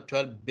about 10 or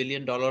 12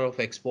 billion dollar of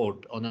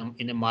export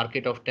in a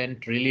market of 10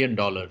 trillion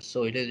dollars.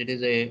 So it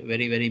is a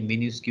very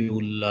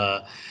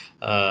minuscule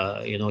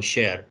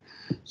share.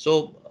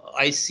 So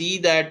I see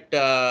that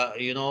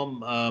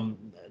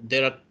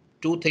there are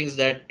two things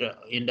that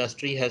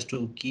industry has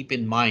to keep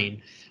in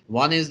mind.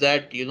 One is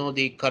that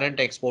the current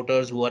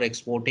exporters who are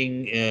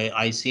exporting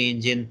IC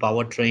engine,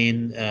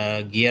 powertrain,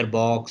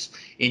 gearbox,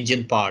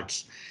 engine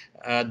parts,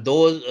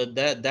 those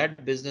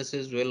that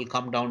businesses will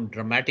come down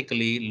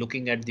dramatically,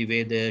 looking at the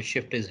way the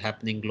shift is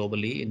happening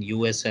globally in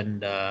US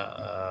and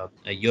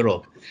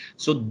Europe.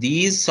 So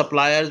these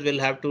suppliers will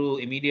have to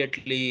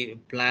immediately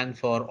plan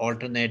for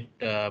alternate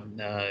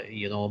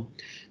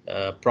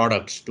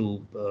products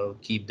to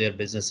keep their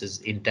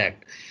businesses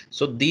intact.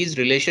 So these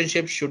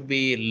relationships should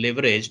be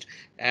leveraged,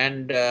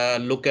 and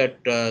look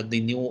at the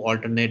new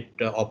alternate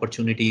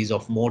opportunities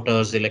of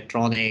motors,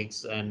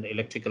 electronics, and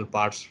electrical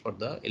parts for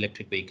the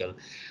electric vehicle.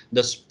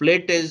 The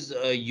split is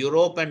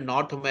Europe and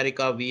North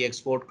America, we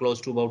export close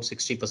to about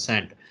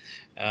 60%.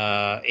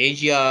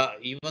 Asia,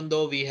 even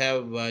though we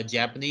have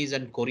Japanese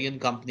and Korean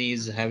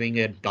companies having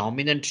a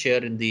dominant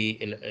share in the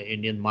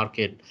Indian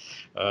market,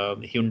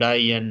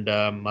 Hyundai and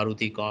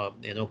Maruti,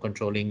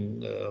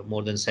 controlling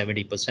more than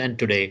 70%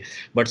 today,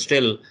 but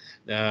still,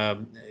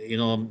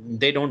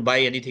 they don't buy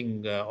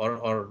anything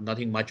or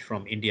nothing much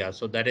from India.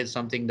 So that is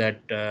something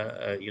that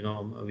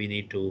we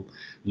need to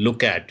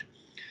look at.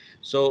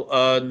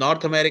 So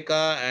North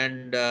America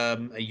and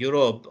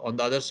Europe on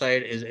the other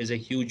side is a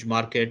huge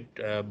market,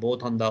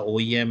 both on the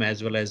OEM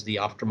as well as the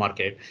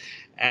aftermarket.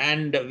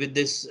 And with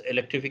this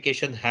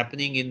electrification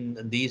happening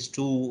in these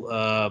two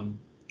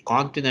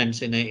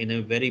continents in a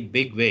very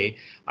big way,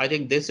 I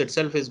think this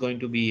itself is going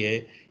to be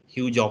a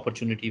huge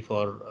opportunity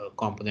for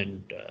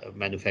component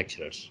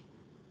manufacturers.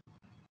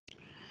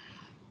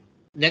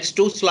 Next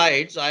two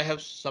slides, I have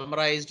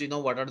summarized,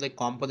 what are the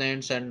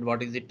components and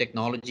what is the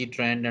technology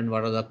trend and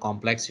what are the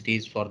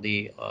complexities for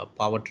the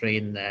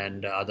powertrain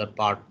and other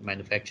part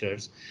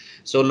manufacturers.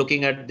 So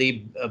looking at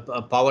the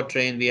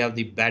powertrain, we have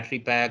the battery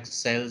packs,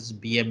 cells,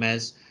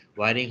 BMS,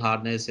 wiring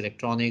harness,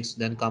 electronics,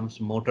 then comes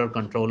motor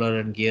controller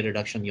and gear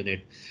reduction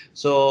unit.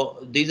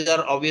 So these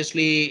are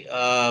obviously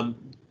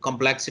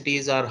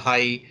complexities are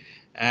high,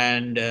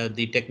 and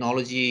the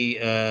technology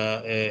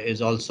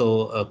is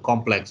also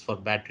complex for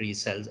battery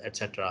cells,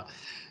 etc.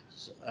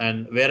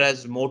 And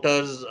whereas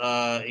motors,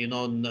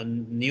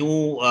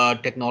 new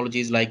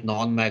technologies like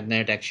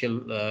non-magnet,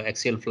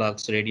 axial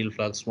flux, radial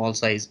flux, small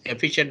size,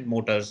 efficient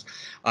motors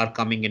are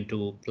coming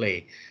into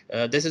play.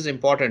 This is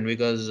important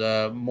because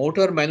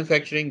motor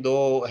manufacturing,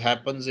 though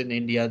happens in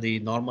India, the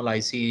normal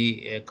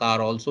IC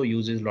car also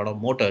uses a lot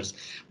of motors,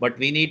 but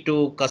we need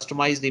to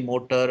customize the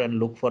motor and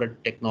look for a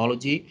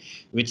technology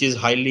which is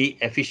highly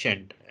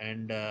efficient,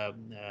 and a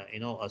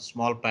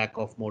small pack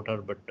of motor,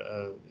 but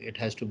it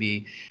has to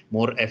be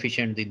more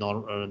efficient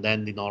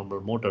than the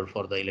normal motor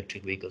for the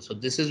electric vehicle. So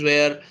this is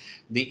where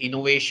the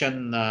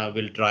innovation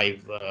will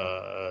drive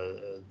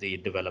the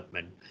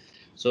development.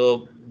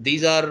 So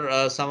these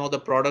are some of the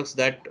products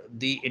that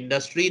the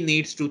industry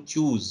needs to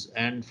choose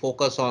and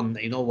focus on,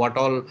 what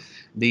all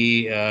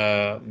the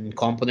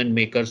component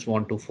makers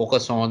want to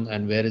focus on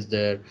and where is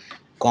their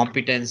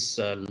competence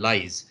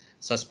lies: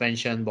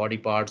 suspension, body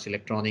parts,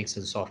 electronics,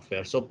 and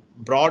software. So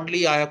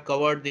broadly, I have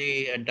covered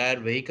the entire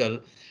vehicle,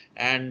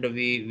 and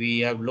we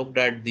have looked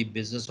at the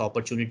business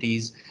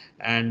opportunities,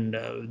 and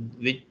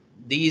which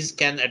these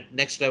can at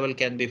next level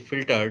can be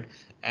filtered,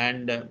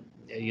 and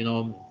you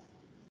know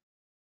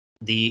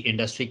the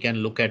industry can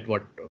look at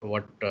what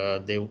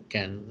they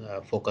can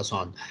focus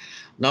on.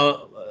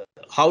 Now,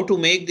 how to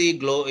make the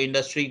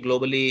industry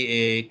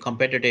globally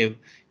competitive?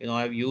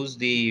 I've used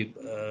the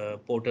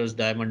Porter's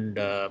diamond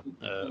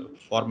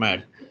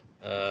format,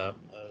 uh,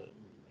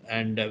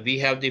 and we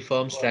have the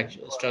firm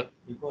structure,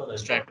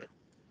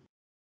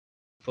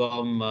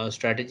 firm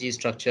strategy,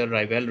 structure,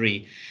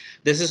 rivalry.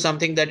 This is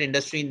something that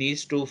industry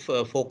needs to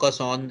focus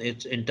on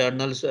its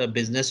internal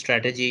business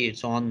strategy,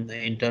 its on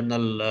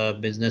internal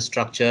business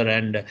structure,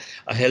 and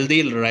a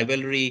healthy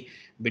rivalry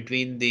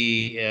between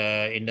the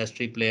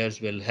industry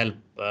players will help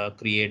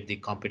create the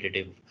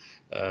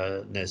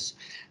competitiveness.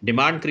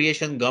 Demand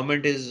creation,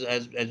 government is,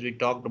 as we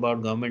talked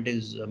about, government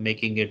is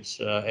making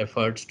its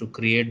efforts to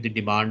create the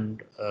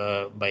demand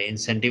by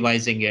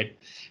incentivizing it,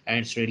 and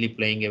it's really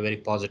playing a very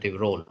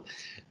positive role.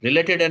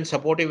 Related and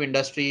supportive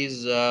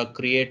industries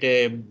create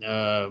a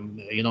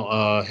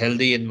a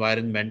healthy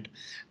environment.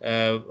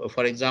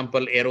 For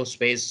example,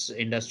 aerospace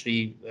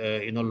industry,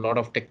 a lot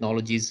of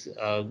technologies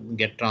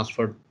get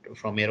transferred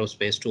from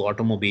aerospace to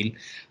automobile.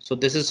 So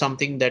this is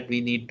something that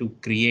we need to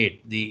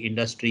create. The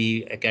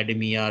industry,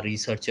 academia,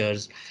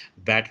 researchers,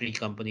 battery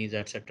companies,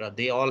 etc.,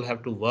 they all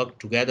have to work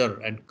together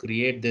and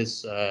create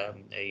this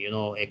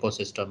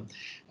ecosystem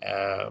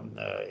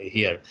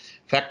here.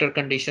 Factor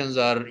conditions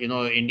are,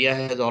 India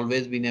has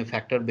always been a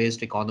factor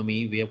based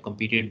economy. We have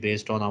competed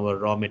based on our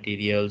raw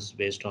materials,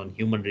 based on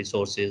human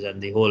resources,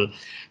 and the whole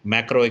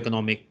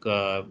macroeconomic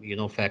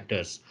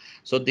factors.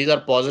 So these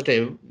are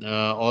positive,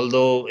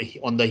 although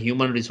on the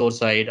human resource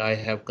side I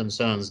have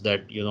concerns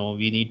that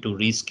we need to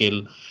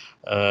reskill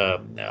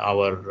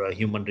our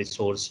human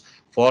resource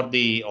for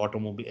the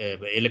automobile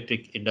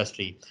electric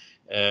industry.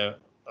 uh,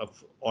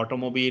 of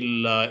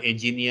automobile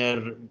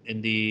engineer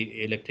in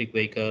the electric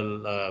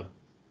vehicle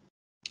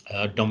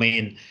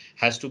domain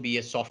has to be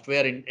a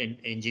software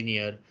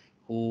engineer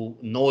who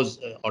knows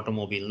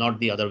automobile, not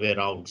the other way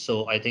around.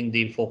 So I think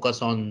the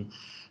focus on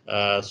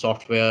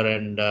software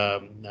and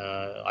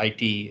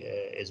IT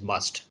is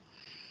must.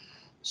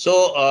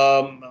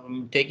 So,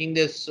 taking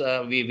this,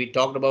 we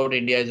talked about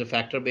India as a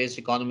factor-based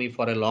economy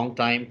for a long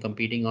time,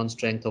 competing on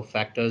strength of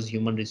factors: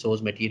 human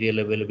resource, material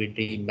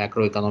availability,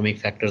 macroeconomic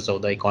factors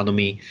of the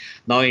economy.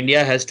 Now,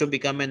 India has to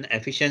become an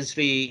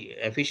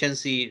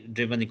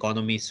efficiency-driven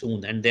economy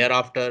soon, and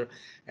thereafter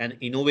an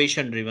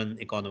innovation-driven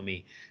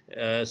economy.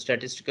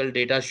 Statistical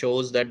data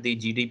shows that the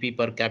GDP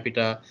per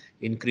capita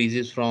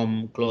increases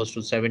from close to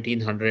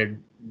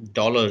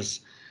 $1,700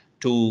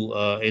 to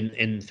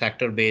in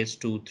factor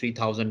based to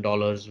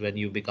 $3,000 when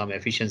you become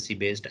efficiency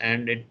based,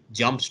 and it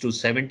jumps to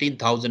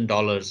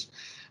 $17,000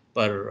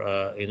 per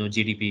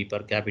GDP per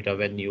capita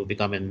when you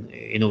become an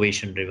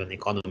innovation driven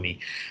economy.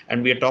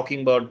 And we are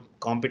talking about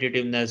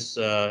competitiveness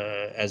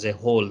as a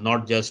whole,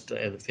 not just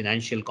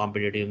financial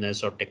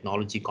competitiveness or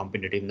technology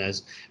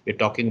competitiveness. We're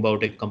talking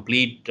about a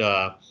complete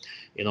a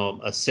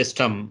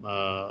system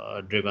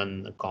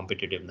driven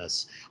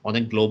competitiveness on a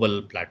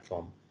global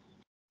platform.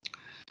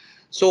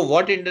 So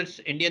what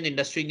Indian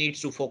industry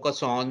needs to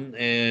focus on,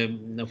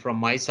 from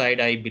my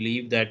side, I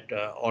believe that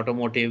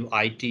automotive,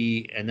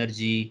 IT,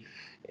 energy,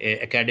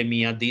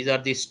 academia, these are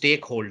the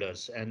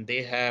stakeholders, and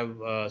they have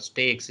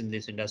stakes in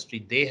this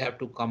industry. They have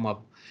to come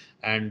up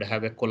and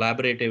have a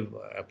collaborative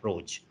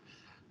approach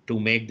to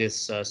make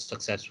this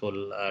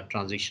successful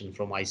transition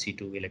from IC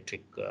to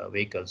electric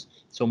vehicles.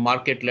 So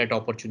market-led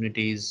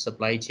opportunities,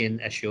 supply chain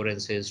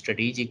assurances,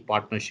 strategic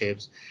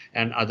partnerships,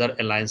 and other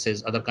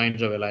alliances, other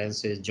kinds of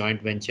alliances,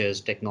 joint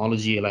ventures,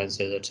 technology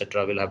alliances,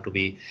 etc., will have to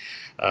be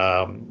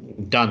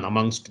done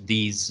amongst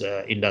these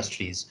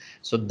industries.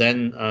 So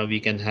then we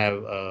can have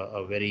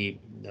a very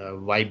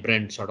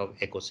vibrant sort of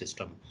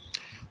ecosystem.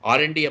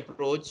 R&D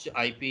approach,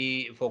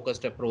 IP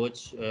focused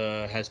approach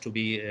has to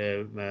be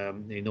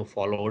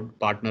followed.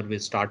 Partner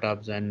with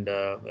startups and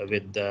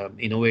with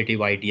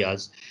innovative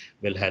ideas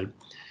will help.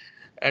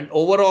 And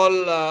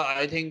overall,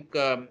 I think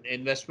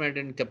investment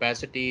in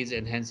capacities,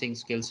 enhancing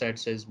skill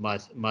sets is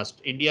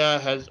must. India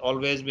has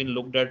always been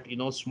looked at,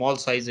 small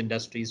size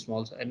industries,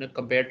 and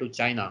compared to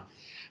China,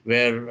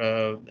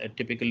 where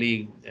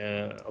typically,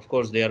 of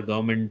course, they are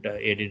government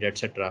aided,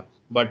 etc.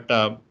 But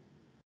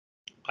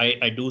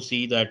I do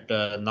see that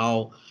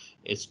now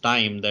it's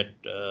time that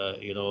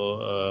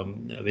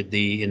with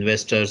the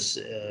investors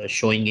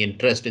showing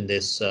interest in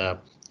this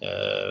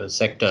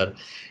sector,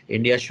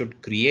 India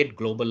should create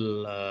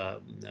global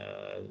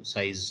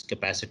size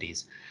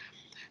capacities.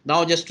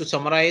 Now, just to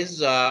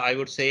summarize, I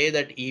would say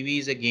that EV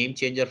is a game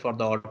changer for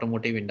the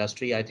automotive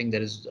industry. I think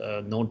there is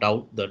no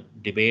doubt the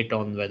debate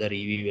on whether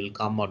EV will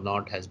come or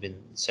not has been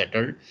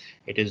settled.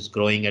 It is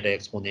growing at an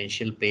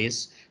exponential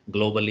pace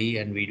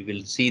globally, and we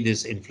will see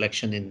this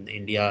inflection in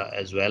India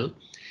as well.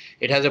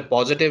 It has a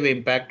positive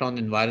impact on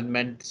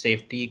environment,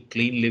 safety,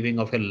 clean living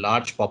of a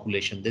large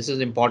population. This is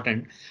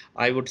important.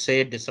 I would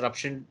say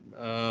disruption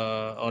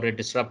or a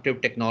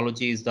disruptive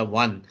technology is the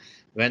one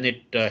when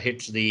it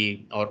hits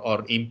the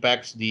or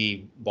impacts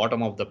the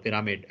bottom of the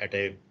pyramid at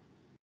a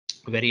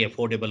very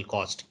affordable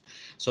cost.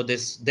 So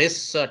this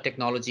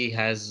technology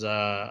has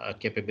a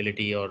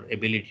capability or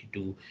ability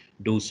to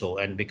do so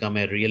and become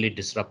a really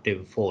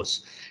disruptive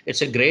force.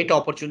 It's a great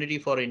opportunity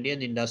for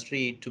Indian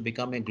industry to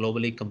become a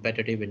globally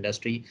competitive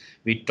industry.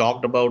 We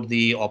talked about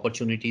the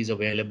opportunities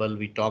available.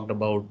 We talked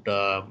about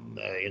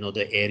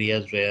the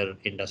areas where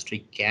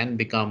industry can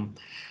become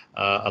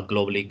a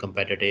globally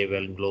competitive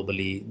and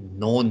globally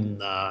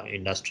known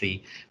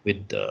industry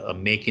with a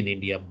Make in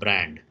India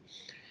brand.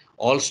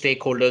 All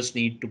stakeholders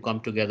need to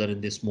come together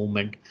in this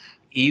movement.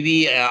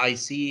 EV, I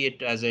see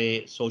it as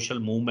a social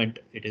movement.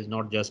 It is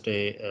not just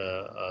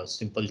a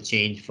simple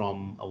change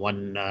from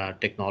one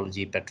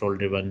technology, petrol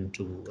driven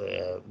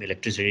to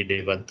electricity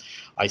driven.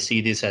 I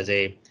see this as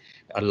a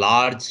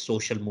large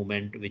social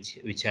movement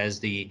which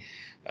has the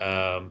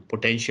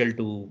potential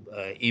to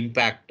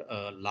impact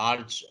a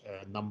large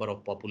number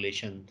of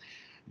population.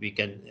 We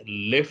can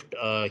lift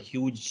a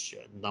huge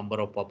number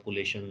of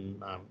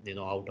population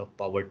out of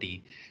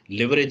poverty,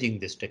 leveraging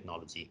this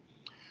technology.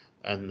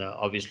 And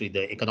obviously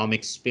the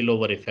economic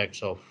spillover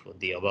effects of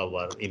the above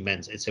are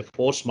immense. It's a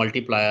force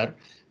multiplier,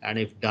 and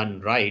if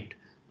done right,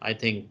 I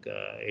think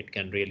it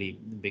can really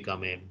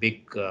become a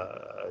big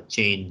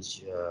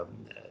change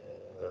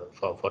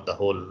for the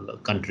whole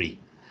country.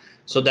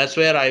 So that's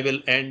where I will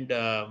end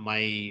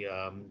my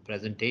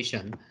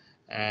presentation,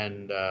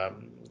 and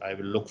I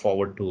will look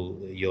forward to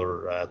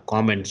your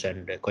comments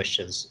and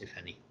questions, if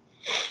any.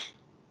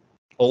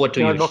 Over to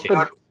Yeah, you,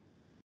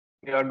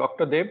 Sheikh.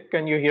 Dr. Deb,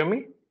 can you hear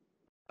me?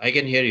 I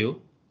can hear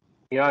you.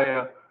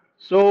 Yeah.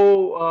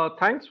 So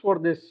thanks for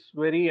this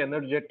very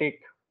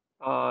energetic,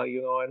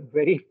 and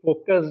very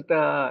focused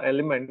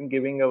element,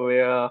 giving away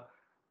a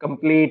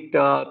complete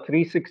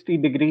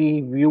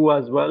 360-degree view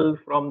as well,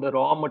 from the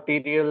raw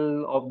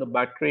material of the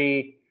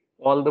battery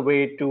all the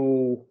way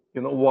to,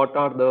 what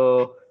are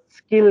the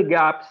skill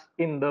gaps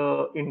in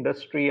the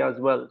industry as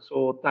well.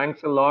 So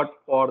thanks a lot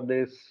for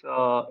this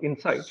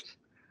insights.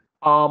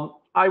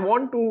 I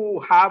want to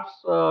have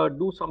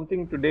do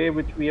something today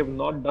which we have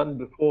not done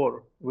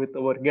before with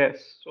our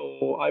guests.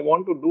 So I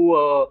want to do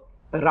a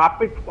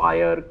rapid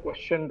fire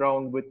question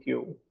round with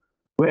you,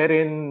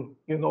 wherein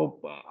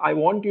I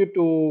want you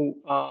to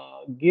uh,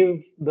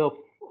 give the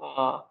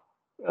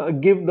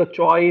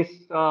choice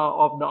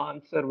of the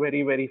answer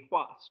very very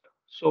fast.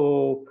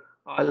 So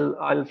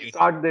I'll You-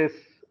 start this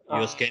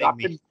You're scaring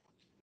me.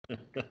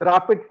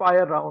 rapid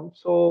fire round.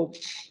 So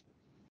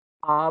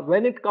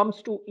when it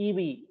comes to EV,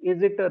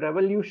 is it a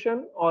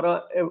revolution or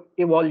a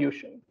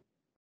evolution?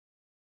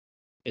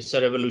 It's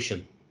a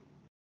revolution.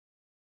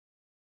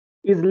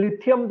 Is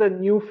lithium the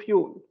new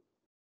fuel?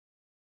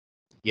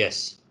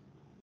 Yes.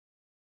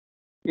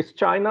 Is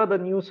China the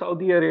new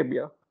Saudi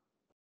Arabia?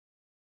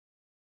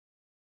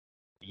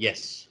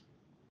 Yes.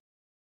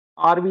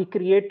 Are we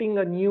creating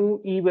a new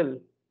evil?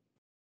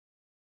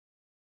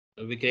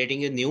 Are we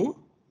creating a new?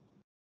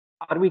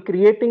 Are we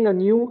creating a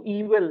new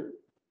evil?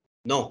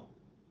 No.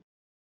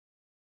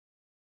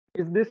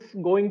 Is this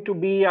going to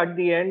be at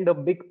the end a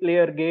big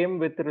player game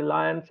with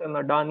Reliance and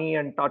Adani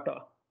and Tata?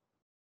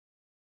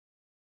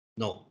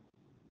 No.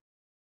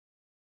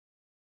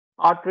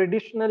 Are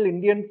traditional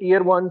Indian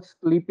tier ones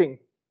sleeping?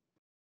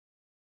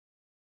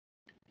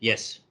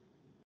 Yes.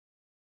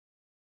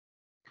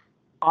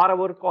 Are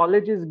our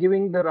colleges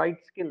giving the right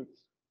skills?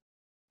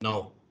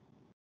 No.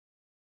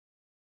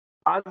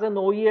 As an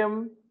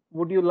OEM,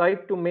 would you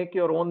like to make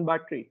your own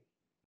battery?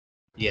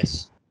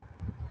 Yes.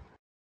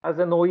 As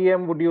an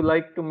OEM, would you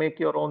like to make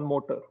your own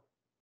motor?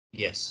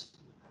 Yes.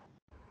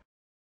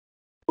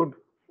 Good.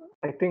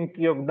 I think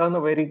you have done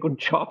a very good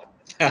job.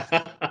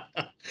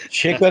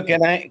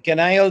 Shekhar, can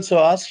I also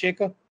ask,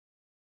 Shekhar?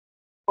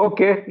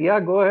 Okay, yeah,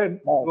 go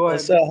ahead. Go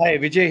ahead. Sir, hi,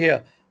 Vijay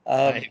here.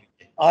 Hi.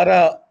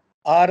 Are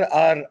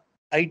our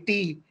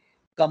IT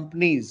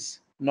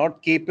companies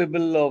not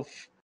capable of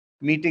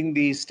meeting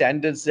the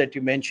standards that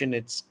you mentioned?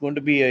 It's going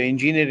to be an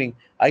engineering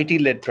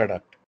IT-led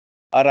product.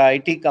 Are our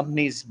IT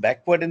companies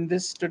backward in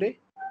this today?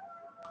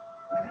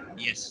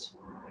 Yes.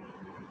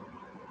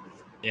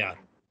 They are.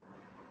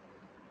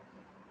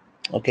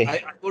 Okay.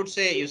 I would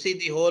say, you see,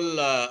 the whole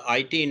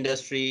IT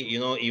industry,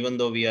 even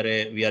though we are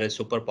a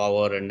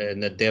superpower,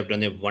 and they have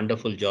done a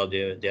wonderful job.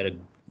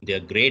 They are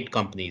great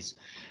companies,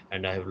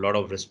 and I have a lot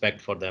of respect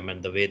for them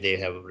and the way they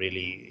have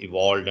really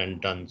evolved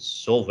and done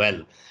so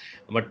well.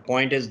 But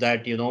point is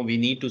that we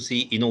need to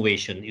see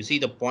innovation. You see,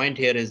 the point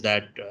here is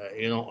that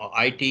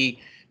IT,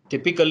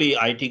 typically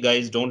IT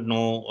guys don't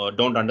know,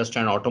 don't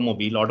understand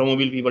automobile.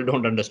 Automobile people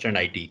don't understand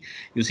IT.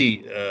 You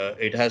see,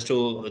 it has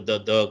to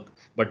the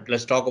but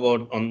let's talk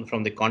about on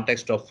from the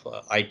context of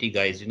IT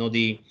guys.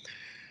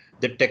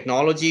 the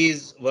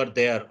technologies were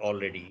there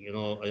already,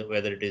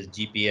 whether it is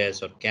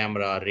GPS or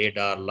camera,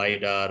 radar,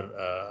 lidar,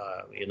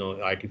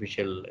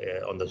 artificial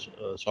on the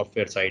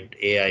software side,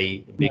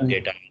 AI, big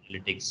data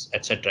analytics,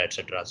 etc.,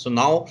 etc. So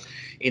now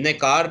in a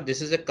car,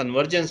 this is a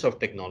convergence of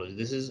technology.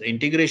 This is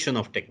integration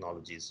of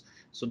technologies.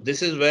 So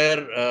this is where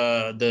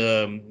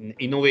the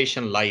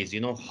innovation lies,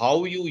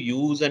 how you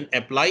use and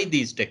apply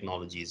these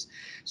technologies.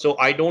 So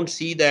I don't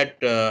see that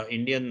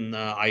Indian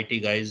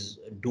IT guys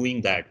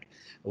doing that.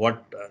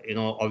 What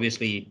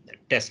obviously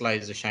Tesla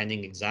is a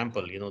shining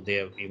example. They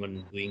are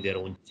even doing their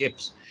own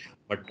chips,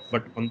 but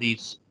on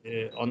these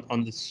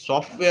on the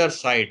software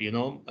side,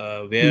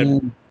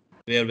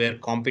 where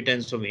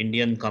competence of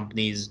Indian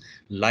companies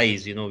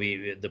lies.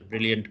 We the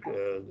brilliant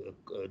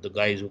the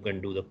guys who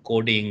can do the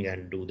coding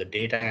and do the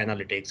data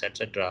analytics,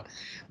 etc.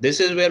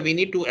 This is where we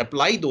need to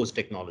apply those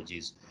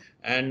technologies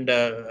and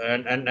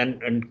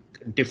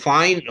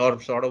define or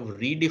sort of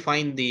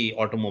redefine the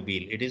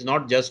automobile. It is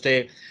not just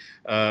a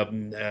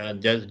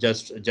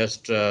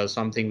just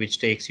something which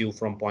takes you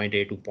from point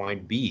A to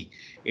point B.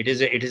 It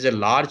is a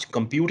large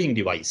computing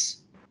device.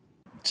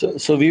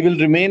 So we will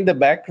remain the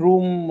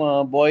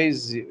backroom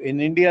boys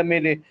in India.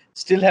 May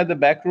still have the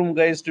backroom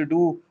guys to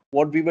do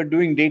what we were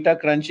doing, data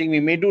crunching. We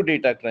may do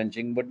data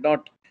crunching, but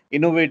not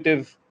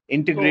innovative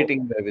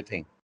integrating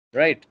everything.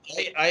 Right.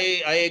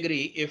 I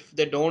agree. If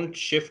they don't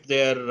shift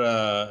their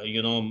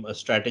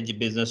strategy,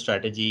 business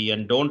strategy,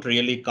 and don't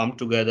really come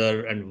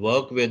together and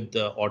work with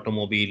the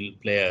automobile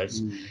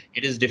players,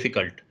 it is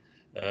difficult.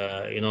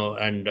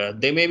 And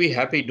they may be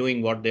happy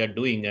doing what they are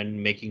doing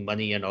and making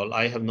money and all.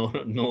 I have no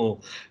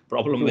no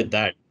problem with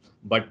that.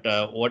 But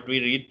what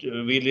we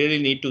really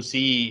need to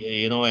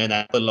see, an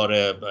Apple or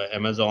a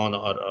Amazon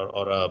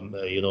or a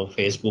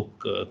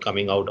Facebook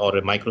coming out, or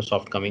a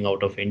Microsoft coming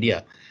out of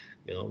India.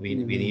 We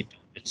need,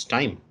 it's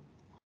time.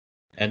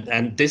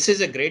 And this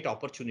is a great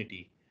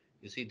opportunity.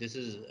 You see, this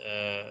is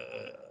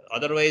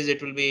otherwise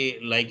it will be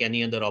like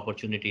any other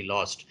opportunity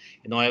lost.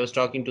 I was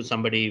talking to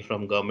somebody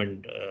from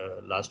government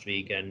last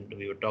week, and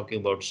we were talking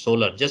about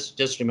solar.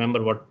 Just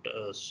remember what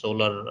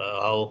solar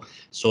how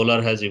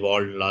solar has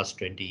evolved last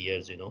 20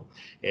 years.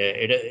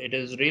 It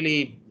has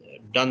really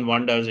done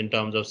wonders in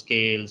terms of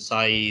scale,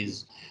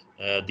 size.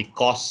 The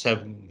costs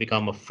have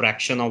become a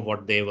fraction of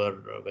what they were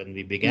when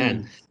we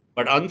began.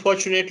 But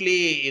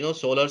unfortunately,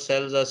 solar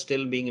cells are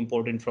still being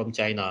imported from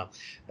China.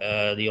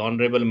 The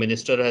honorable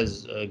minister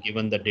has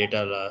given the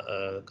data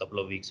a couple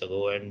of weeks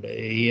ago, and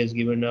he has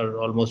given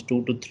almost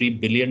 $2 to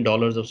 $3 billion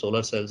of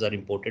solar cells are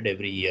imported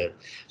every year.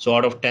 So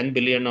out of 10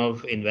 billion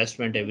of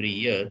investment every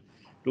year,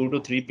 2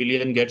 to 3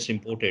 billion gets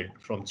imported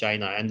from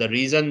China. And the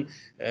reason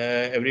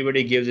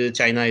everybody gives is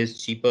China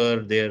is cheaper,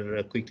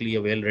 they're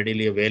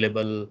readily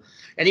available.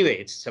 Anyway,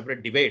 it's a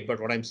separate debate. But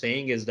what I'm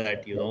saying is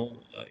that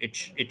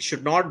it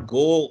should not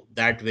go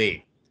that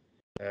way.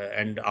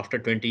 And after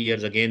 20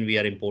 years, again, we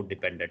are import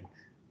dependent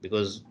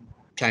because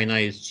China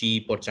is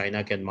cheap or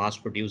China can mass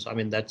produce. I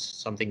mean, that's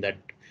something that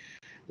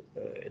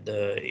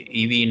the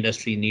EV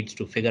industry needs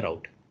to figure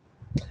out.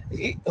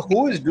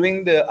 Who is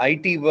doing the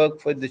IT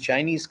work for the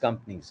Chinese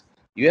companies?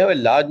 You have a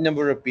large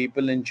number of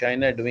people in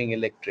China doing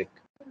electric.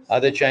 Are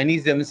the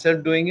Chinese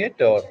themselves doing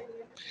it, or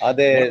are What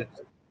there?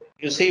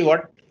 you see,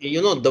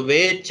 the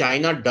way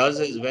China does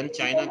is when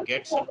China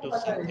gets into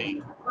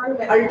something,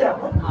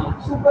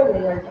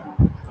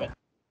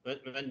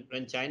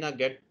 when China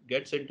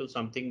gets into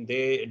something,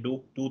 they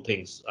do two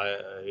things.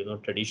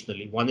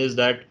 Traditionally, one is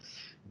that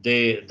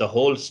the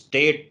whole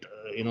state,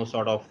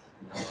 sort of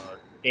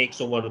takes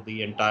over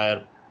the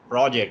entire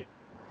project,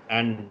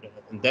 and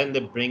then they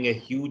bring a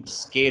huge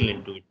scale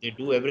into it. They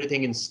do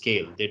everything in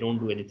scale. They don't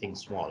do anything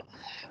small,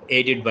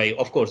 aided by,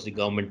 of course, the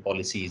government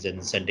policies and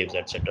incentives,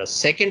 etc.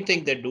 Second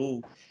thing they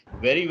do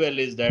very well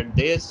is that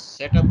they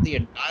set up the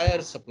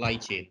entire supply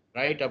chain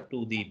right up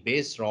to the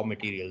base raw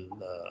material,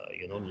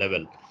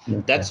 level.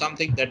 That's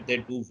something that they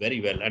do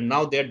very well. And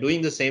now they're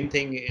doing the same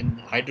thing in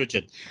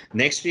hydrogen.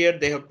 Next year,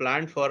 they have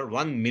planned for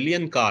 1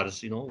 million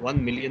cars,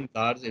 1 million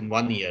cars in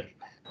 1 year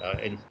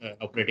in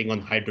operating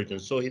on hydrogen.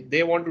 So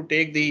they want to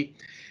take the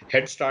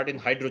head start in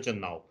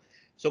hydrogen now.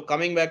 So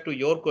coming back to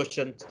your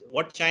question,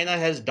 what China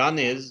has done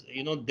is,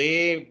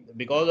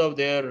 because of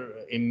their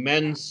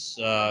immense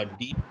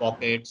deep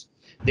pockets,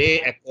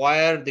 they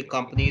acquire the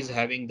companies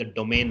having the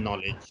domain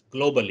knowledge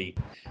globally.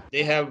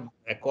 They have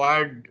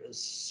acquired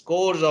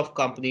scores of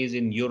companies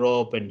in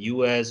Europe and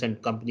US,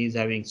 and companies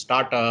having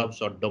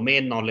startups or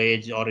domain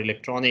knowledge or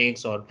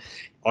electronics or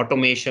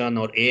automation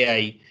or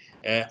AI.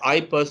 I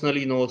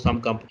personally know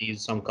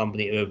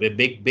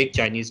big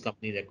Chinese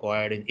companies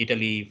acquired in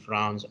Italy,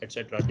 France,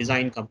 etc.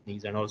 Design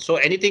companies and all. So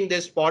anything they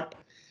spot,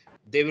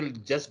 they will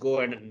just go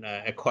and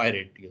acquire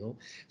it.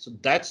 So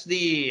that's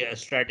the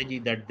strategy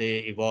that they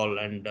evolve.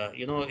 And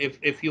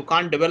if you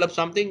can't develop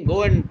something,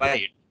 go and buy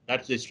it.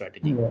 That's the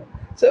strategy. Yeah.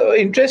 So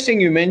interesting.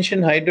 You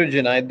mentioned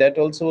hydrogen. That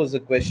also was a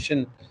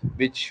question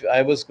which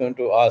I was going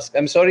to ask.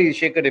 I'm sorry,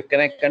 Shekhar. If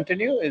can I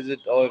continue? Is it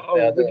or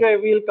the other?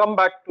 Vijay, we'll come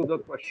back to the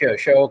question. Sure.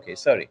 Sure. Okay.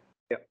 Sorry.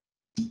 Yeah.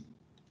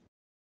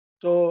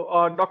 So,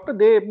 Dr.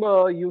 Deb,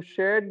 you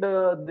shared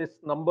this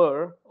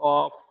number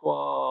of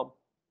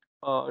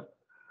uh,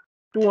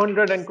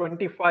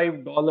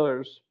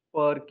 $225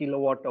 per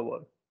kilowatt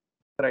hour,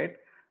 right?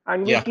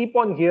 And we Yeah. keep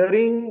on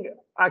hearing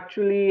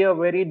actually a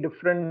very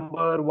different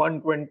number,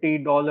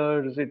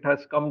 $120. It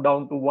has come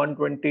down to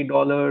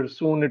 $120.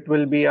 Soon it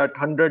will be at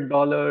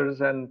 $100.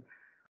 And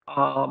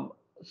um,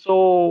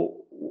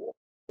 so,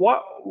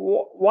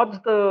 what's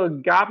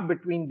the gap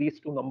between these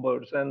two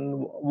numbers, and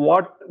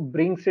what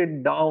brings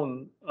it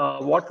down?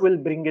 What will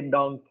bring it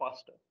down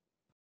faster?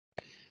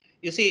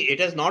 You see, it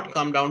has not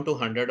come down to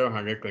 100 or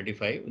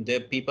 125. The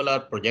people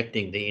are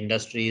projecting, the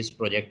industry is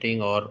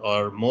projecting,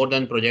 or more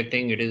than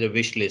projecting, it is a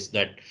wish list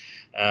that,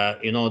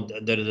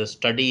 there is a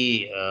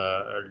study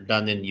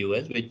done in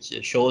US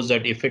which shows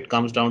that if it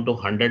comes down to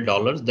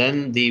 $100,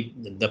 then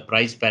the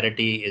price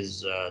parity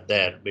is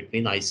there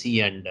between IC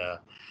and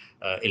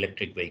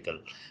electric vehicle.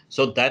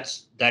 So that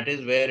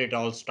is where it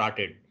all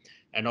started.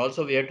 And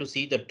also we have to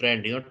see the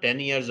trend. 10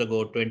 years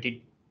ago,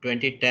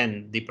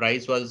 2010, the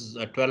price was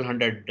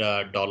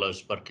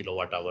 $1,200 per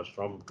kilowatt hours.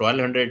 From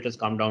 1,200, it has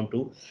come down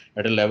to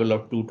at a level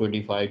of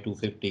 225,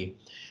 250.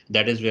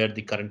 That is where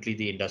currently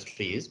the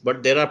industry is.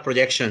 But there are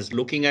projections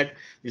looking at.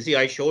 You see,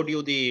 I showed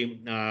you the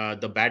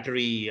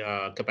battery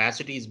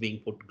capacities being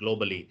put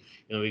globally.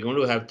 We're going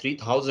to have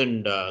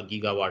 3,000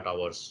 gigawatt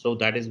hours. So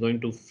that is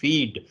going to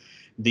feed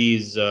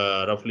these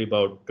roughly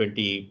about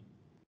 20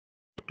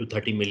 to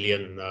 30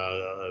 million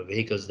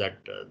vehicles that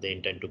they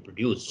intend to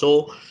produce.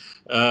 So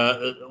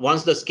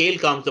once the scale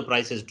comes, the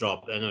prices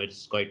drop. I know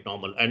it's quite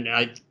normal, and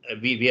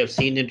we have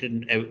seen it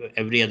in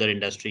every other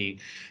industry.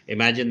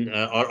 Imagine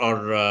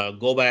or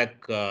go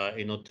back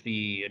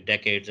 3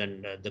 decades,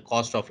 and the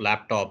cost of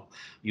laptop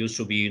used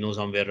to be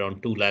somewhere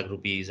around 2 lakh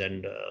rupees,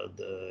 and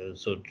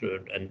so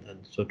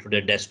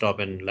today desktop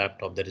and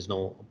laptop there is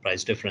no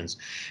price difference.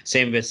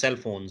 Same with cell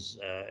phones.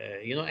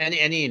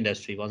 Any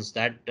industry, once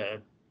that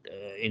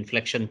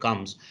inflection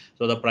comes,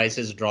 so the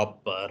prices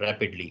drop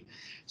rapidly.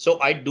 So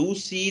I do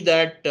see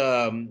that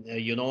the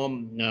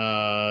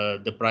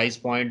price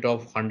point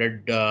of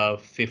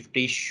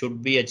 150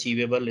 should be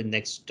achievable in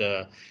next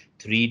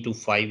 3 to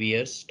 5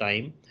 years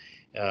time.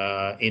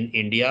 In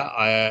India,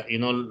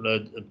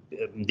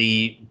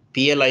 the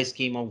PLI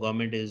scheme of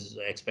government is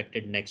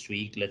expected next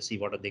week. Let's see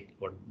what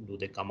do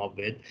they come up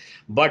with.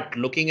 But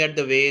looking at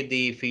the way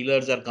the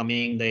feelers are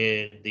coming,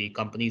 the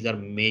companies are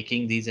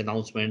making these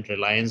announcements.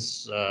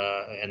 Reliance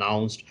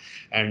announced,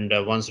 and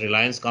once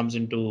Reliance comes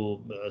into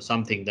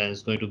something, then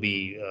it's going to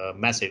be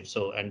massive.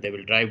 So, and they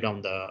will drive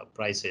down the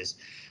prices.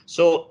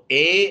 So,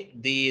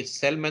 the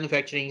cell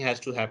manufacturing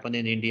has to happen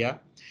in India.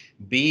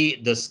 B,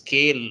 the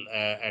scale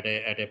at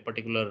a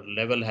particular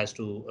level has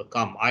to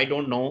come. I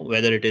don't know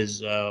whether it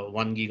is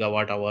 1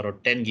 gigawatt hour or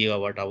 10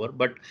 gigawatt hour,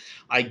 but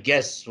I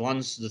guess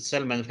once the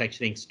cell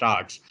manufacturing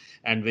starts,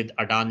 and with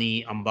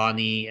Adani,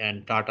 Ambani,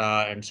 and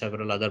Tata, and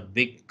several other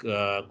big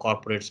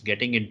corporates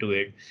getting into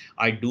it,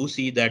 I do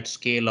see that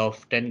scale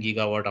of 10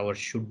 gigawatt hours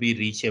should be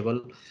reachable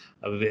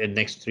in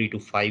next 3 to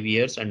 5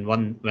 years. And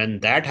when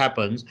that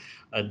happens,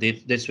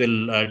 this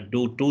will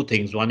do two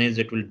things. One is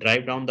it will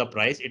drive down the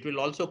price. It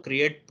will also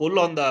create pull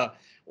on the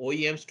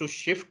OEMs to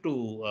shift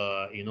to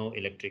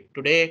electric.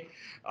 Today,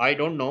 I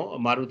don't know.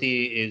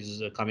 Maruti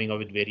is coming up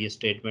with various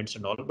statements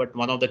and all, but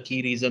one of the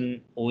key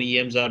reason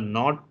OEMs are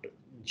not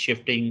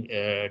shifting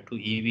to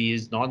EV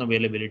is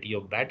non-availability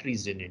of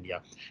batteries in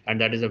India,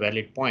 and that is a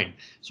valid point.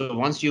 So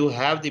once you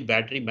have the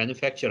battery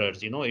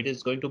manufacturers, it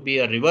is going to be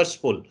a reverse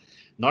pull,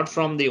 not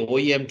from the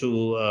OEM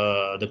to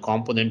the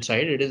component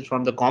side. It is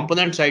from the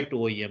component side to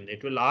OEM.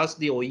 It will ask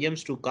the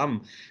OEMs to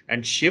come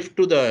and shift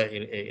to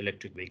the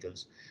electric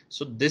vehicles.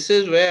 So this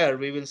is where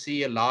we will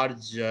see a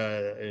large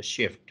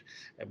shift.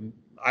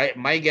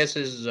 My guess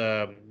is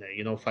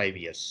 5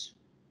 years.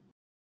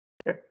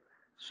 Okay.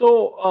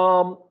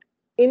 So,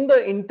 in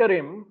the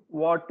interim,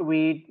 what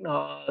we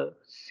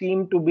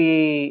seem to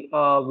be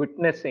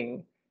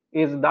witnessing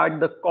is that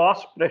the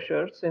cost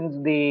pressure, since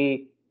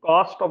the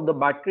cost of the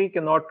battery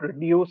cannot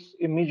reduce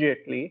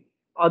immediately,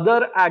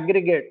 other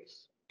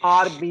aggregates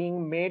are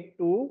being made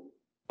to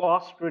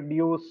cost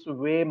reduce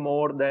way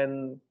more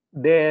than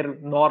their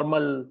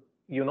normal,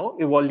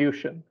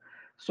 evolution.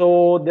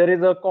 So there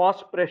is a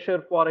cost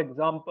pressure, for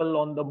example,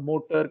 on the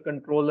motor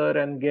controller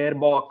and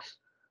gearbox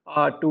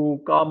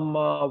to come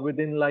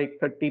within like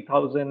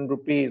 30,000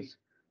 rupees.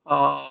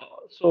 Uh,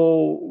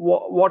 so,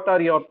 what are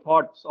your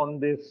thoughts on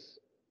this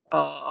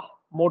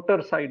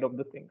motor side of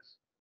the things?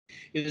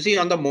 You see,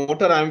 on the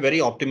motor, I'm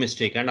very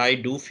optimistic, and I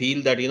do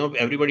feel that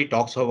everybody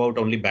talks about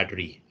only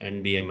battery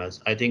and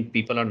BMS. I think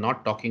people are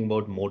not talking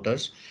about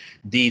motors.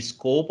 The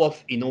scope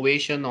of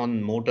innovation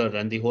on motor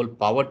and the whole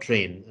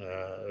powertrain,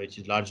 which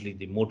is largely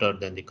the motor,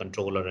 then the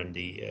controller and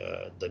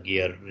the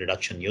gear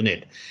reduction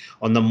unit.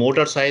 On the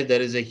motor side,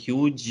 there is a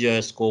huge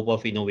scope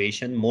of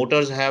innovation.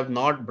 Motors have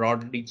not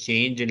broadly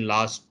changed in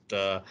last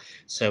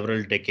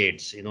several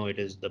decades. It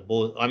is the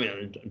both. I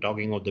mean,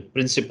 talking of the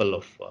principle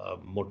of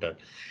motor.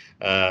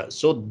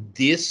 So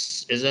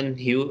this is is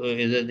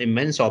an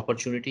immense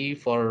opportunity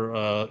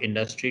for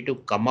industry to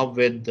come up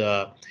with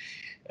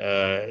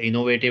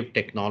innovative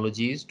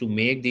technologies to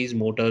make these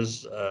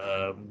motors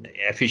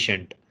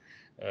efficient.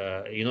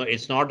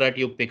 It's not that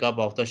you pick up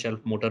off the shelf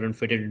motor and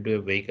fit it into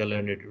a vehicle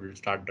and it will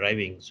start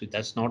driving. So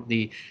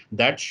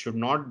that should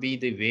not be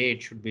the way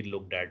it should be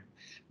looked at.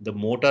 The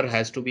motor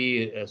has to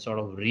be sort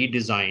of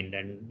redesigned,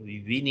 and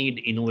we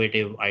need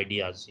innovative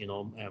ideas,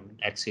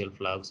 axial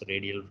flux,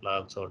 radial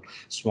flux, or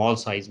small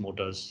size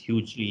motors,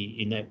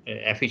 hugely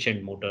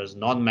efficient motors,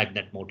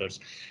 non-magnet motors,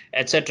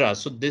 etc.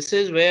 So this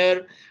is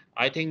where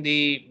I think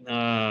the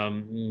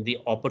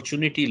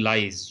opportunity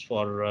lies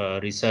for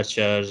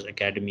researchers,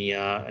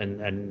 academia,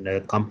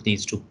 and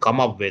companies to come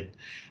up with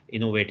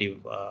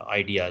innovative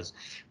ideas.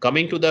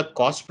 Coming to the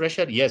cost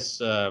pressure,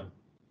 yes,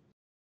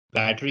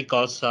 battery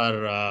costs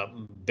are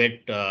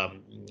bit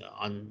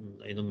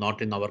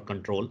not in our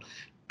control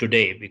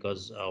today,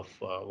 because of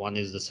one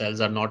is the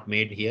cells are not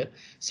made here.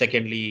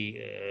 Secondly,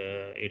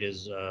 it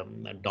is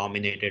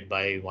dominated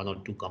by one or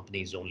two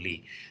companies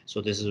only. So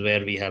this is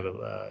where we have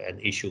an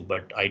issue.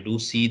 But I do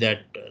see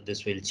that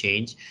this will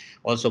change.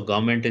 Also,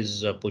 government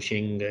is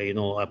pushing.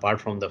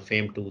 Apart from the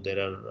FAME 2, there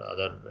are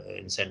other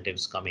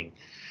incentives coming.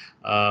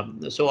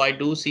 So I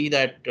do see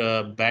that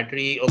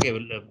battery. Okay,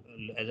 well,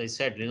 as I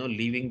said,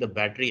 leaving the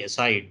battery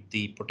aside,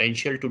 the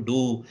potential to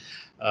do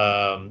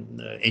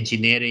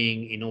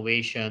engineering,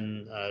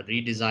 innovation,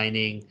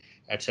 redesigning,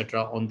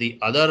 etc. on the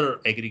other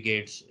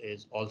aggregates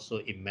is also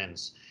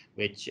immense.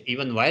 Which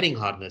even wiring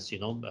harness, the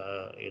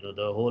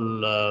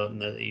whole.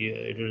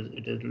 It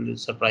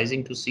is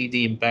surprising to see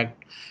the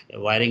impact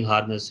wiring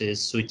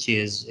harnesses,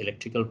 switches,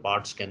 electrical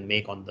parts can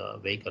make on the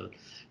vehicle.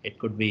 It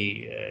could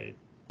be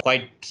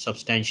quite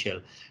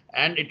substantial,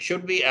 and it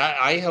should be.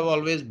 I have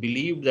always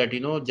believed that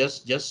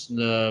just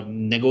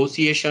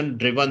negotiation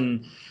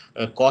driven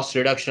cost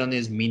reduction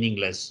is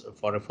meaningless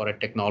for a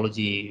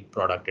technology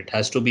product. It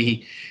has to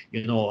be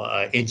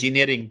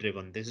engineering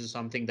driven. This is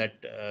something that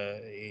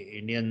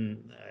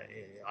Indian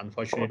So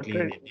unfortunately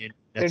in Indian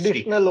industry,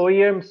 traditional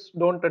OEMs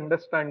don't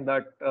understand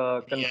that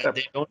yeah, they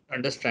concept. don't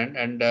understand,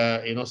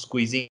 and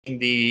squeezing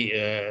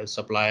the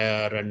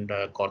supplier and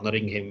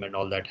cornering him and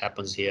all that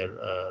happens here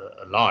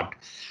a lot.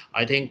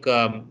 I think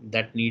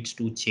that needs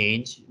to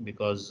change,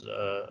 because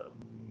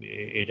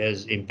it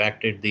has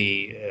impacted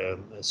the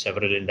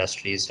several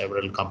industries,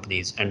 several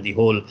companies, and the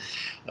whole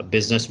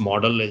business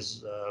model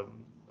is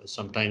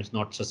sometimes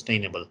not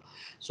sustainable.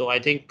 So I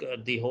think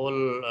the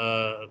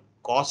whole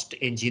cost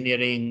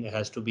engineering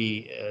has to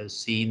be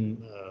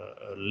seen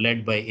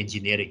led by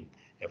engineering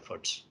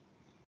efforts.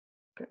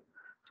 Okay.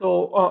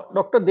 So,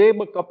 Dr.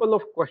 Deb, a couple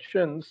of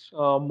questions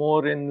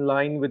more in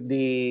line with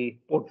the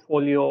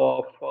portfolio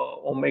of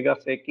Omega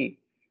Seki.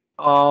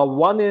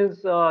 One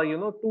is,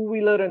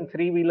 two-wheeler and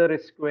three-wheeler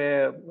is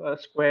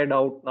squared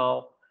out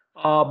now.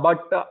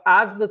 But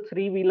as the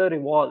three-wheeler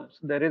evolves,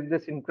 there is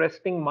this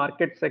interesting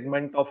market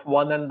segment of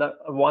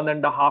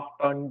 1.5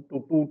 ton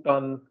to 2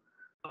 ton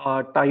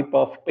type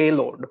of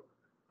payload.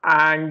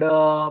 And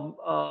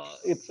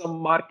it's a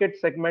market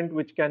segment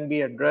which can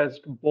be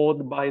addressed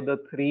both by the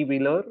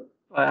three-wheeler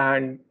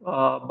and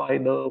by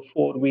the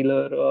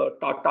four-wheeler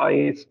Tata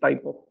Ace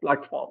type of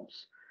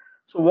platforms.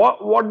 So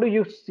what do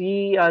you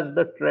see as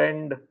the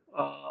trend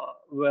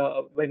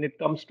when it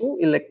comes to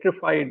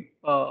electrified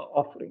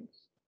offerings?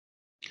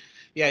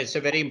 Yeah, it's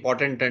a very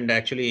important and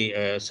actually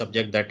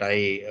subject that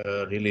I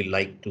really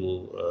like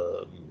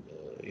to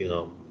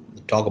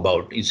talk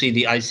about. You see,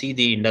 the I see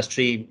the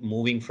industry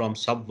moving from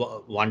sub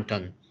 1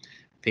 ton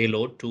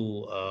payload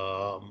to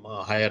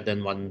higher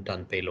than 1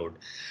 ton payload.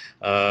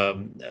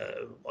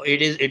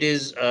 It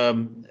is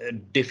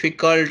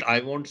difficult. I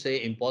won't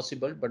say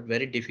impossible, but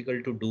very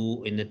difficult to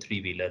do in a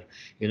three-wheeler.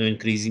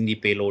 Increasing the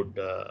payload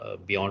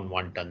beyond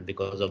 1 ton,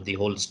 because of the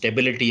whole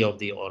stability of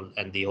the all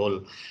and the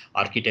whole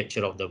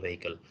architecture of the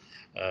vehicle.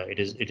 It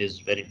is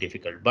very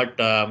difficult. But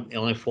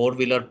on a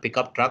four-wheeler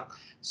pickup truck,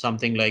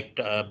 something like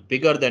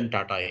bigger than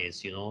Tata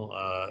is, in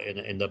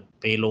the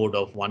payload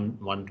of one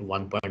to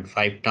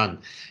 1.5 ton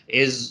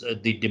is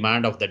the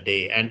demand of the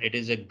day, and it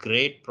is a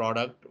great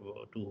product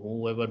to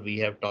whoever we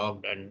have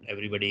talked, and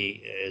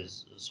everybody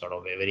is sort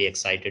of very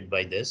excited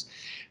by this.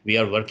 We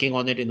are working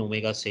on it in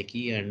Omega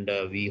Seki, and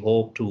we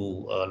hope to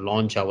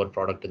launch our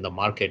product in the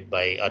market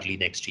by early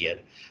next year.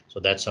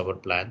 So that's our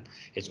plan.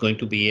 It's going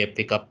to be a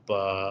pickup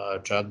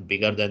truck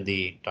bigger than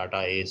the Tata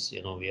Ace.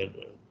 We are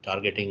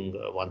targeting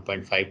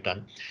 1.5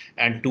 ton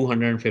and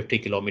 250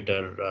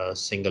 kilometer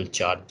single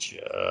charge.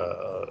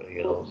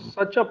 So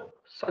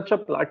such a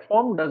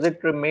platform, does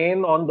it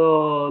remain on the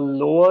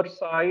lower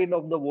side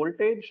of the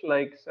voltage,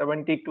 like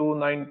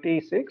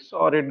 7296,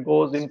 or it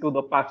goes into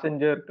the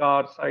passenger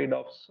car side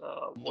of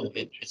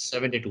voltage? It's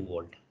 72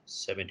 volt.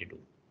 72.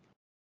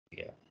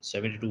 Yeah,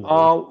 72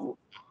 volt.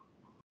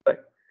 Uh,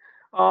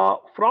 right.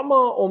 From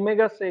a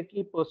Omega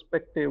Seki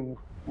perspective,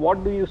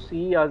 what do you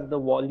see as the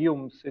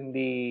volumes in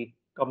the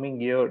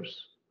coming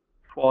years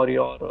for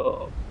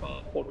your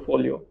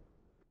portfolio?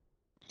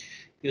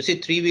 You see,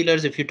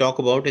 three-wheelers, if you talk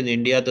about in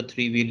India, the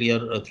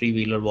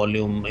three-wheeler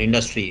volume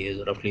industry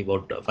is roughly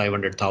about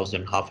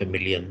 500,000, half a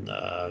million,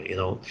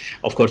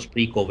 of course,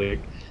 pre-COVID,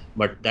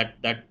 but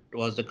that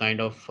was the kind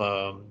of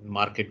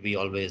market we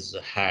always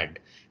had,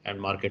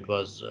 and market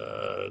was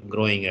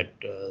growing at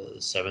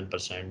 7%,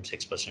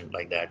 6%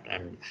 like that.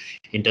 And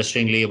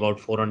interestingly,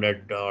 about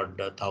 400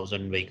 odd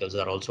thousand vehicles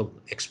are also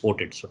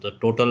exported. So the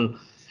total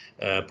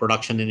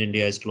production in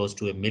India is close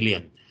to a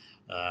million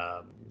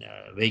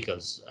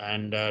vehicles,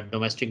 and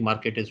domestic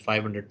market is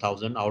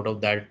 500,000. Out of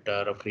that,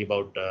 roughly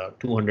about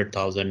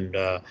 200,000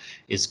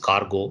 is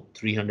cargo,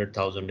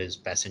 300,000 is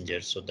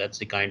passengers. So that's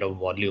the kind of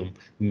volume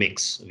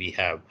mix we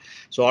have.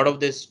 So out of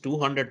this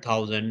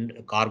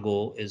 200,000,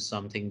 cargo is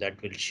something that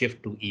will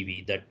shift to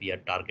EV that we are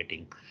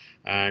targeting.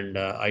 And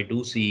I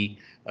do see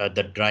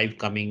the drive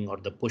coming, or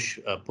the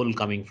pull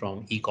coming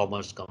from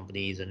e-commerce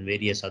companies and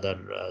various other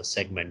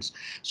segments.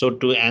 So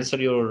to answer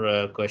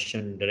your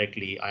question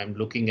directly, I'm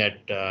looking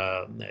at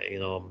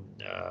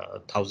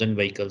 1,000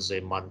 vehicles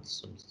a month,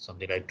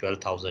 something like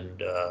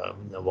 12,000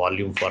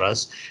 volume for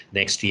us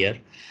next year.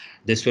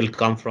 This will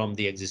come from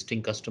the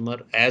existing customer,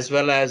 as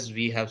well as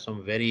we have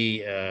some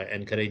very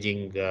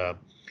encouraging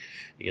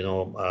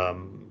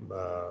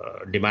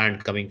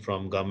demand coming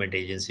from government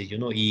agencies.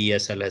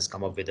 EESL has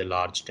come up with a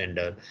large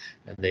tender,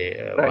 and they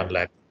Right.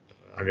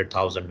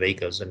 1,100,000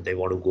 vehicles, and they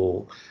want to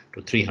go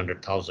to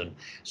 300,000.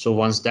 So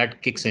once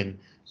that kicks in,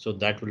 so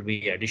that will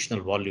be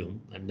additional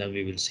volume, and then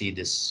we will see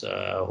this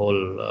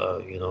whole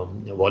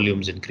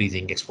volumes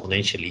increasing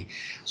exponentially.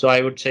 So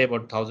I would say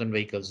about 1,000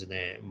 vehicles in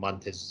a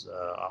month is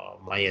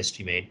my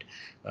estimate,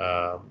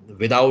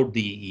 without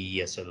the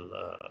EESL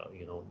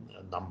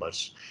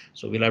numbers.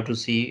 So we'll have to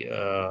see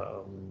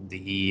the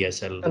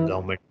EESL, the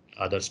government,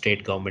 other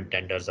state government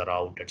tenders are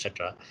out,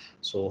 etc.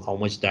 So how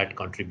much that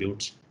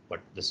contributes, but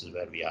this is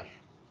where we are.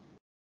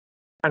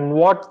 And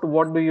what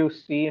do you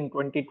see in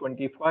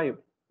 2025?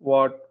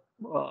 What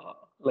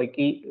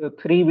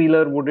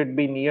three-wheeler, would it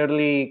be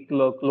nearly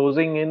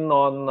closing in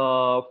on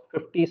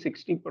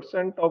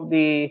 50-60% of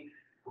the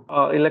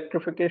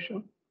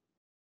electrification?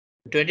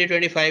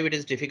 2025, it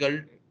is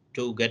difficult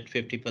to get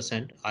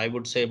 50%. I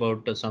would say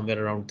about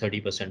somewhere around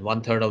 30%.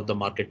 1/3 of the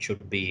market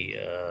should be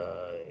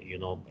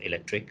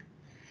electric,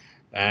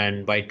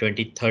 and by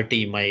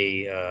 2030,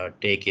 my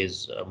take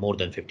is more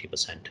than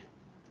 50%.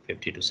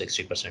 50 to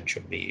 60%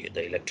 should be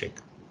the electric.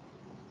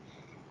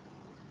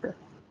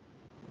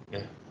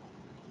 Yeah.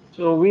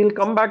 So we'll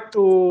come back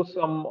to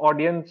some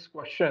audience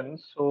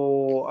questions.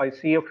 So I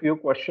see a few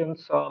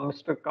questions.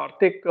 Mr.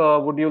 Karthik,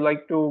 would you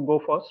like to go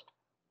first?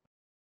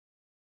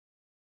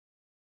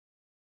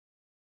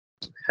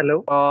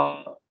 Hello.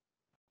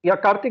 Yeah,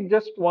 Karthik,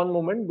 just one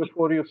moment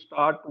before you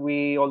start.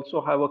 We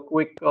also have a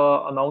quick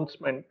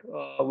announcement.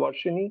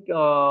 Varshini,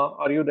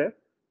 are you there?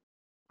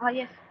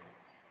 Yes.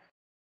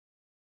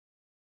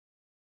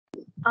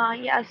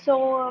 Yeah,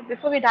 so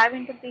before we dive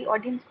into the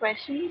audience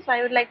questions,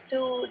 I would like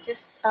to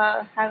just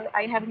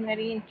I have a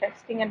very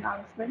interesting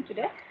announcement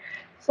today.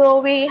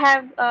 So we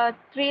have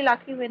three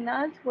lucky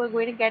winners who are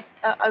going to get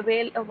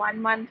avail a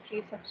 1 month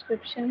free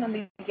subscription on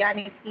the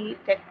Gyaniki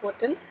Tech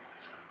Portal.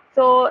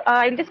 So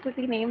I'll just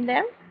quickly name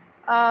them.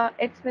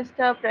 It's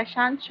Mr.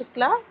 Prashant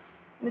Shukla,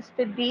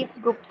 Mr. Deep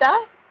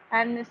Gupta,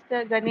 and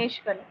Mr.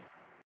 Ganesh Kanu.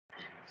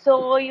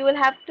 So you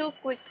will have to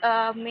quick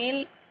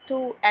mail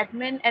to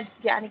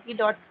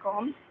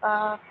admin@gyaniki.com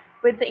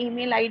with the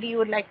email ID you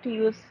would like to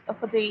use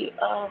for the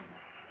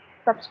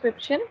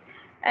subscription.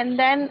 And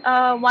then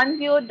once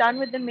you're done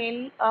with the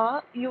mail,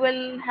 you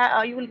will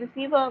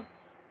receive a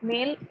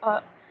mail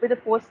with a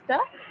poster.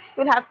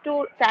 You'll have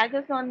to tag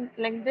us on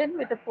LinkedIn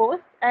with a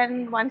post,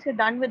 and once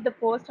you're done with the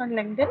post on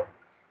LinkedIn,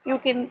 you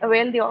can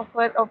avail the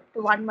offer of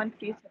the 1 month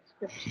free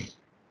subscription.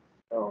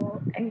 So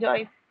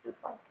enjoy the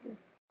party.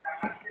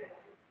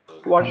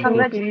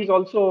 Varshini, please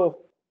also,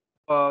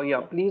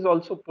 please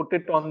also put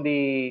it on the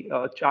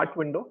chat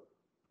window.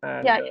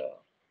 And Yeah.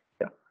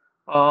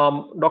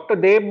 Dr.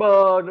 Deb,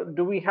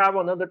 do we have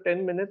another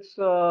 10 minutes?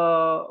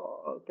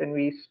 Can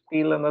we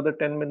steal another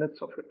 10 minutes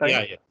of your time?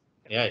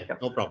 Yeah,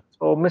 no problem.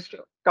 So,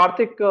 Mr.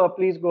 Karthik,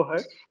 please go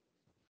ahead.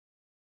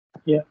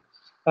 Yeah.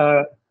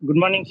 Good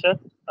morning, sir.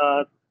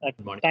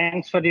 Good morning.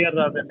 Thanks for your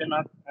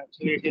webinar.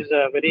 Actually, it is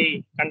very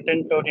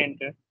content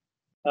oriented.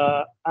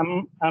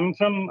 I'm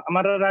from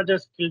Amara Raja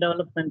Skill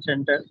Development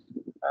Center,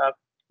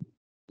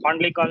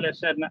 fondly called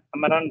as an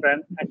Amaran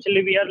brand.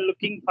 Actually, we are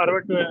looking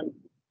forward to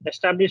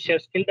establish a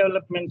skill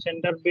development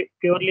center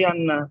purely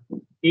on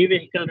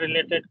e-vehicle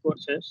related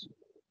courses.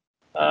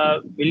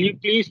 Will you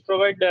please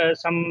provide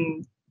some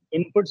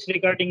inputs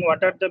regarding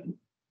what are the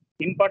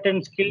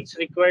important skills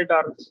required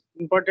or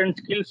important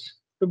skills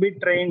to be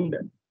trained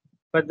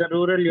for the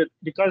rural youth?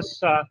 Because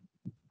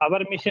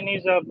our mission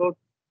is about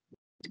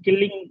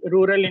skilling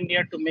rural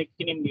India to make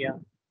in India.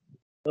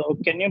 So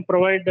can you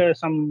provide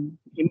some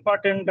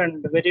important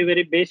and very,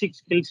 very basic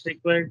skills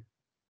required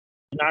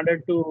in order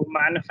to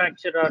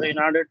manufacture or in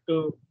order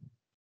to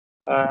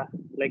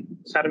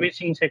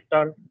servicing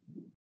sector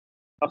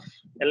of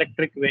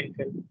electric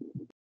vehicle?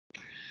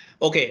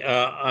 Okay,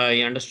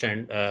 I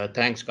understand.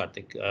 Thanks,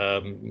 Karthik.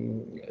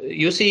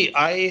 You see,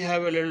 I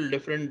have a little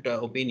different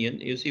opinion.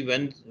 You see,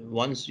 when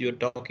once you're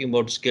talking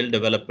about skill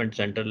development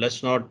center,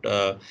 let's not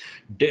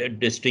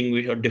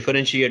distinguish or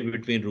differentiate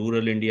between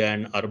rural India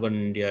and urban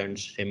India and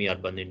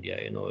semi-urban India.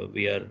 You know,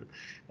 we are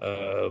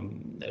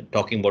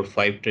talking about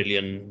 $5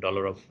 trillion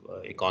of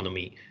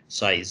economy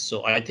size.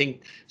 So I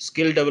think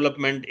skill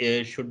development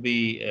should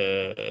be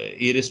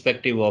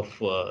irrespective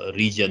of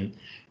region.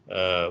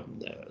 uh,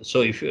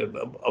 so if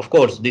of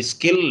course the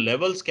skill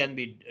levels can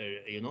be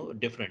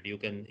different. You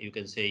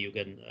can say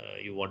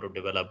you want to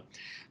develop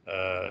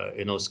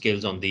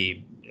skills on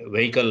the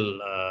vehicle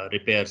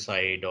repair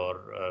side or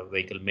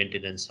vehicle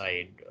maintenance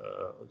side,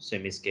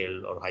 semi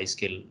skill or high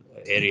skill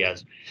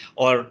areas,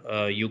 or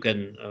you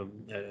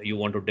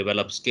want to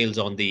develop skills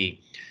on the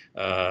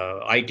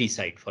IT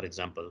side, for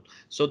example.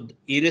 So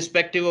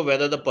irrespective of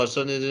whether the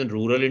person is in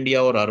rural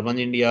India or urban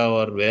India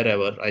or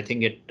wherever, I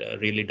think it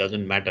really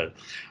doesn't matter.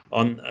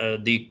 On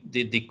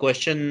the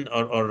question,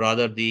 or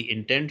rather the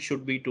intent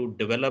should be to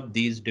develop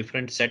these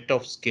different set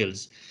of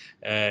skills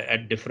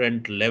at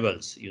different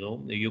levels.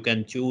 You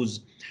can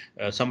choose,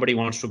 somebody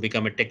wants to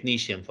become a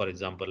technician, for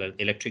example, an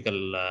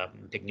electrical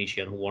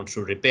technician who wants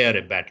to repair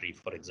a battery,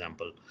 for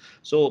example.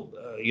 So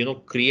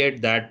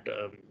create that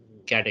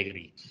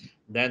category.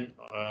 Then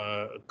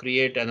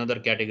create another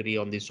category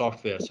on the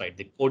software side,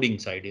 the coding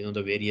side,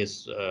 the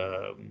various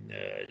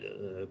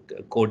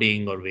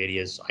coding or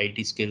various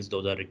IT skills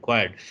those are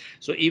required.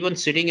 So even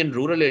sitting in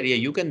rural area,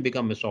 you can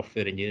become a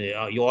software engineer.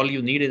 All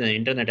you need is an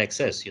internet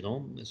access.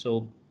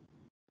 So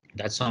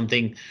that's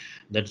something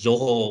that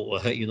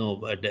Zoho,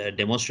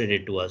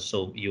 demonstrated to us.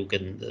 So you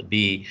can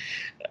be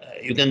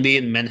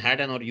in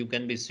Manhattan, or you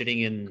can be sitting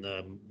in,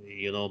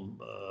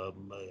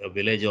 a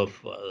village of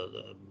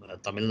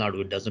Tamil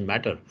Nadu. It doesn't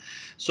matter.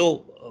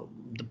 So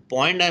the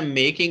point I'm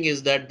making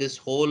is that this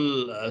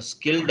whole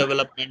skill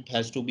development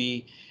has to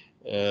be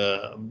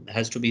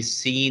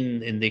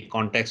seen in the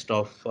context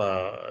of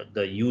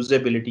the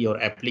usability or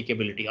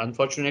applicability.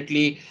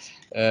 Unfortunately,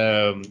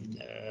 um,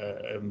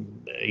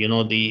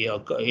 the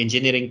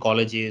engineering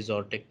colleges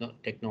or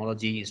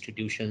technology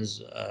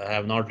institutions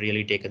have not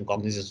really taken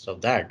cognizance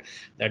of that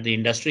the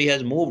industry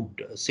has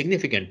moved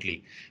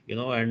significantly.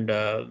 And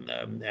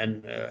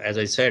as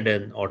I said,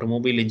 an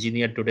automobile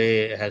engineer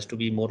today has to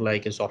be more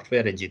like a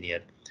software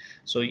engineer.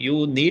 So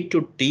you need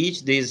to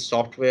teach these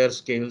software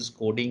skills,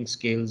 coding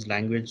skills,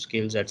 language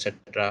skills,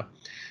 etc.,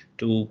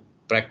 to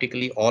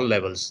practically all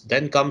levels.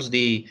 Then comes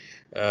the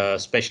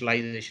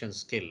specialization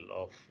skill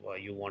of,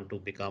 you want to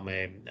become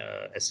a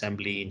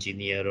assembly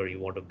engineer, or you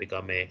want to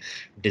become a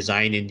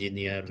design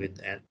engineer with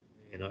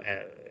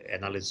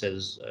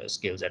analysis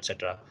skills,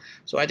 etc.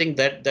 So I think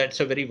that's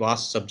a very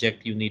vast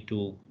subject. You need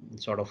to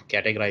sort of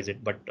categorize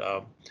it, but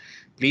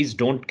please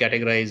don't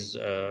categorize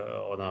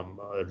on a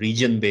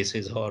region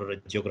basis or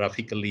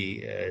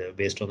geographically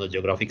based on the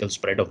geographical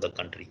spread of the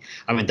country.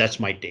 I mean, that's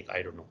my take.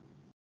 I don't know.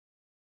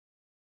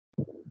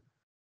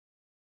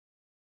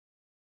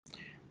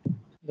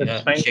 That's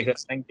Yeah, fine. Shekhar.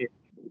 Thank you.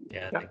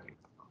 Yeah, Yeah. thank you.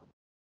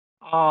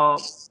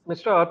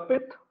 Mr.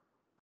 Arpit,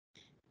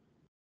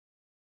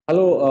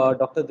 Hello,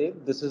 Dr.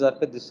 Dev. This is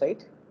Arpit this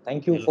side.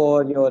 Thank you Hello.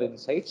 for your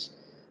insights.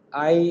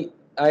 I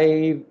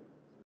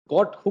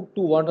got hooked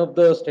to one of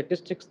the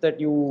statistics that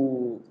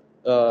you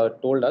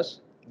told us.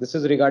 This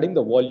is regarding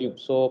the volume.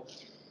 So,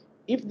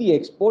 if the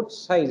export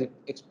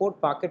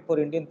market for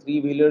Indian three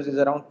wheelers is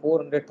around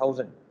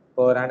 400,000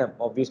 per annum,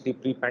 obviously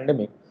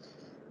pre-pandemic,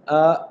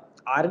 uh,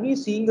 are we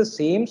seeing the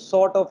same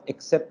sort of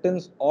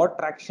acceptance or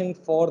traction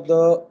for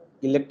the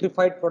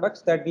electrified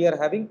products that we are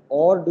having,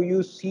 or do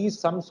you see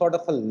some sort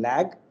of a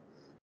lag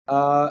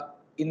uh,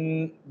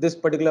 in this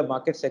particular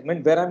market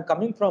segment? Where I'm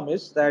coming from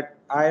is that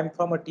I am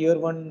from a tier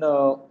one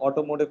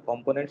automotive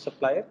component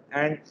supplier,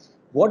 and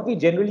what we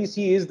generally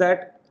see is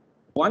that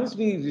once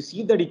we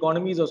receive that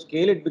economies of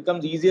scale, it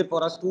becomes easier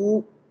for us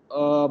to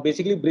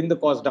basically bring the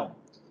cost down,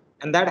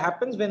 and that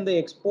happens when the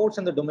exports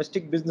and the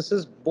domestic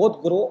businesses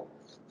both grow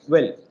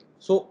well.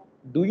 So,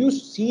 do you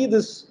see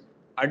this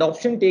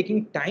adoption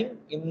taking time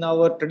in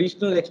our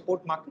traditional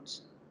export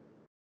markets?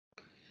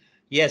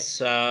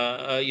 Yes,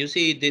 you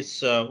see,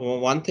 this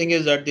one thing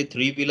is that the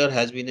three-wheeler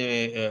has been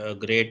a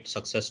great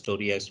success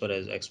story as far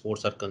as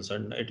exports are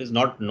concerned. It is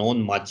not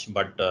known much,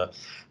 but companies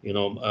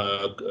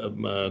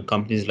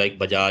like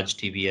Bajaj,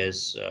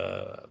 TVS,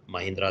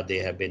 Mahindra, they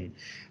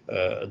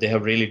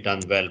have really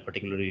done well,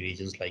 particularly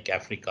regions like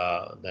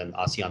Africa, then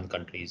ASEAN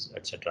countries,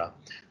 etc.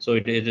 So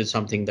it is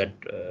something that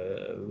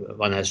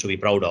one has to be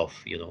proud of,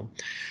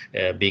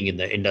 being in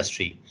the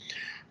industry.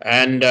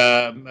 And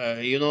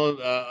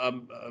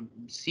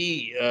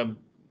see,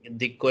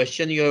 the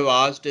question you have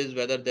asked is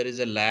whether there is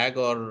a lag,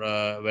 or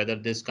whether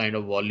this kind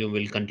of volume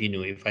will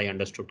continue, if I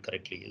understood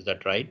correctly. Is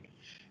that right?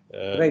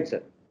 Uh, Right,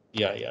 sir.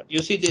 yeah, yeah.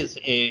 You see, this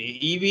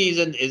EV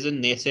is a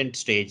nascent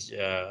stage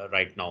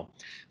right now.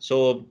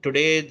 So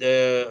today,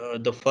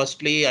 the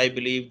firstly, I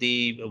believe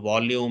the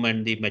volume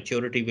and the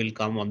maturity will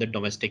come on the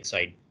domestic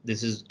side.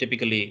 This is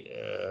typically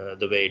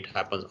the way it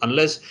happens,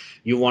 unless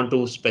you want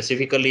to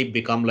specifically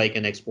become like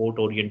an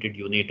export-oriented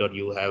unit, or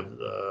you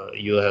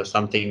have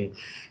something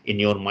in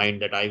your mind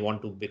that I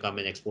want to become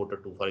an exporter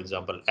to, for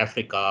example,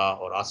 Africa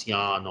or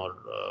ASEAN or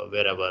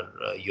wherever,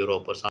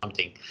 Europe or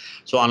something.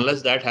 So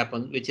unless that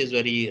happens, which is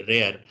very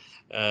rare,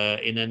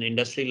 in an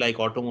industry like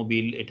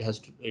automobile, it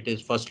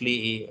is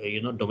firstly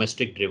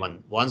domestic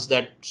driven. Once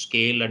that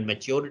scale and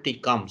maturity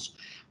comes,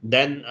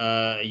 then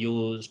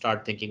you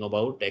start thinking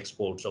about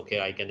exports. Okay,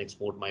 I can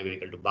export my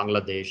vehicle to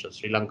Bangladesh or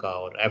Sri Lanka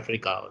or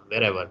Africa or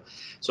wherever.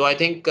 So I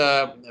think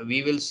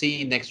we will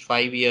see next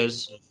 5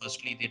 years.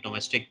 Firstly, the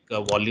domestic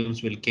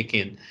volumes will kick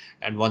in,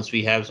 and once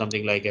we have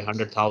something like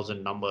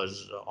 100,000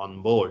 numbers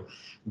on board,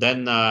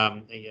 then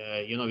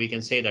we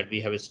can say that we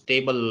have a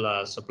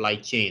stable supply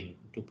chain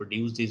to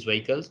produce these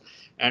vehicles.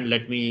 And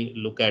let me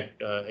look at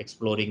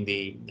exploring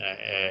the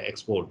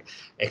export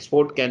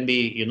can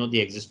be, the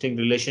existing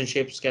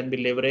relationships can be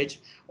leveraged,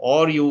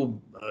 or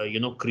you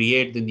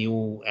create the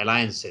new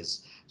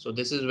alliances. So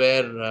this is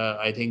where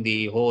I think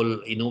the whole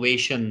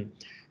innovation,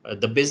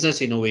 the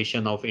business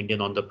innovation of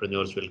Indian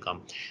entrepreneurs will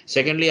come.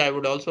 Secondly, I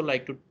would also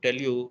like to tell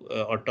you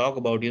or talk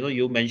about,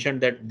 you mentioned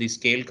that the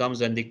scale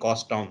comes and the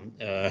cost down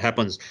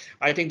happens.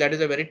 I think that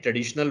is a very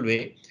traditional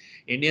way.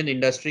 Indian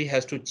industry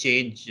has to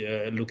change,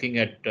 looking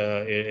at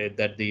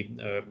that the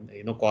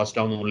cost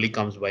down only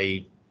comes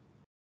by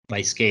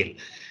scale,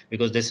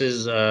 because this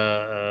is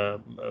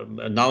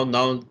now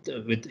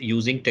with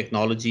using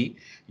technology,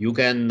 you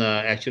can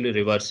actually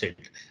reverse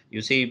it.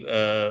 You see,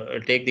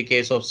 take the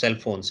case of cell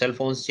phones. Cell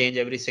phones change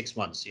every 6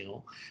 months,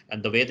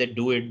 and the way they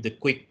do it, the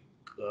quick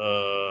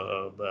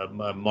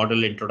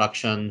model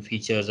introduction,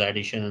 features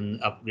addition,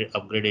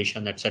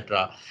 upgradation,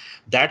 etc.,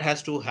 that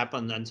has to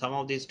happen, and some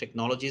of these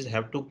technologies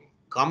have to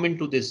come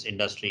into this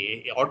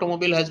industry.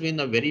 Automobile has been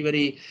a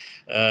very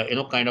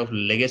kind of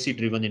legacy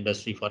driven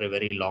industry for a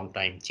very long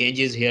time.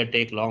 Changes here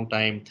take long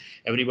time.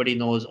 Everybody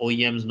knows,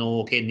 OEMs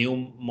know, okay,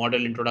 new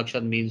model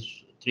introduction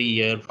means 3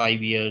 years,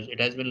 5 years. It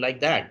has been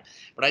like that.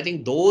 But I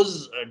think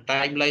those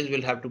timelines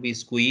will have to be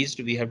squeezed.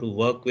 We have to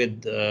work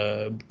with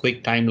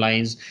quick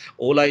timelines.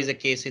 Ola is a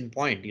case in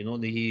point.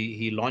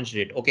 He launched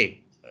it. Okay,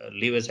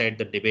 leave aside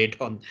the debate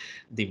on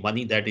the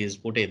money that is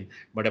put in,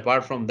 but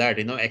apart from that,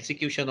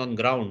 execution on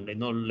ground,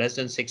 less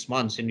than 6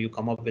 months, and you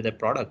come up with a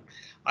product.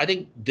 I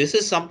think this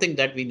is something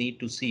that we need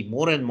to see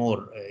more and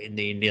more in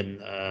the Indian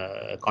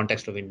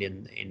context of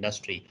Indian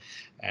industry,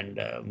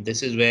 and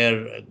this is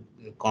where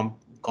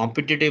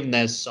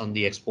competitiveness on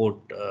the export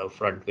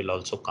front will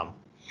also come.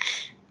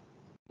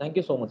 Thank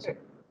you so much, sir.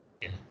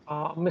 Yeah.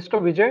 Mr.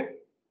 Vijay?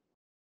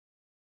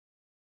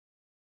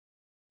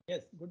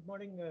 Yes, good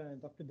morning,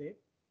 Dr. Dev.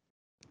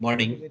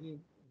 Morning.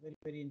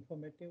 Very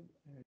informative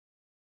and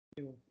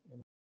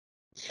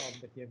talk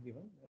that you have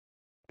given.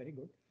 Very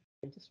good.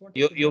 I just wanted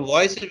to Your know.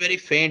 voice is very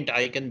faint.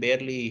 I can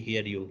barely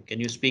hear you. Can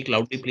you speak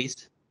loudly,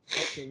 please?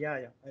 Okay,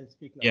 yeah, I'll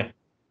speak loud. Yeah,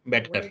 What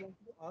better. I want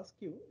to ask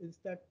you is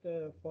that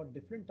for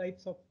different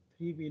types of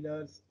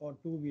three-wheelers or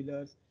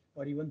two-wheelers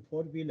or even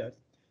four-wheelers,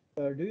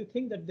 do you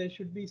think that there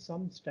should be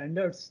some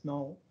standards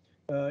now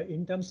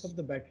in terms of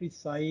the battery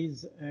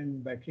size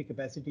and battery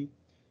capacity,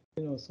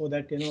 so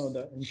that the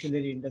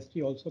ancillary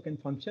industry also can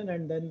function,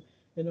 and then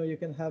you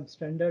can have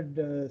standard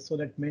so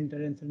that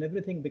maintenance and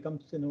everything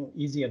becomes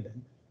easier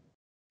then.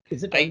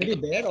 Is it I already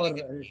there, or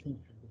completely I think?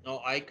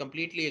 No, I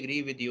completely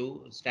agree with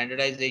you.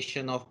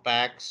 Standardization of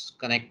packs,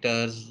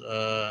 connectors,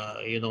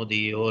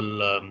 the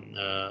whole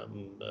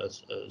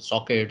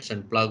sockets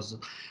and plugs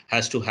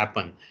has to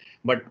happen.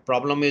 But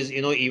problem is,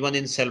 even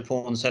in cell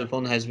phone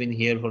has been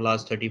here for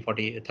last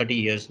 30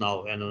 years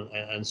now,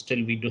 and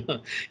still we do,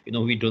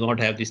 we do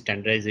not have the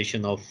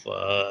standardization of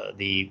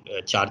the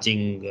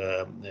charging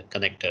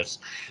connectors.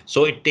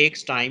 So it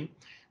takes time,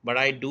 but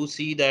I do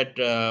see that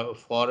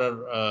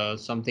for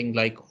something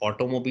like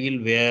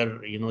automobile, where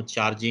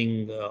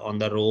charging on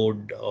the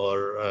road,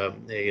 or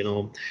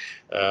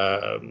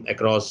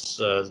across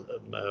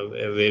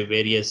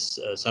various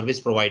service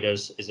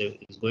providers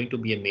is going to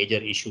be a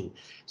major issue.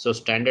 So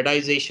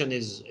standardization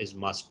is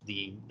must.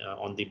 The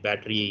on the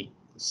battery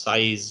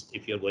size,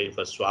 if you're going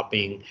for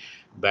swapping,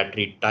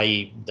 battery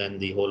type, then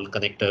the whole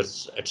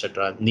connectors,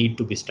 etc., need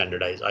to be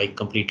standardized. I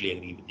completely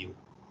agree with you.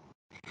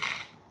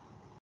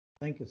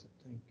 Thank you, sir.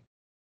 Thank you.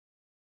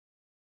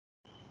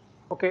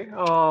 Okay,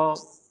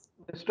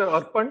 Mr.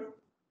 Arpan,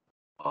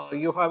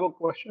 you have a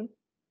question?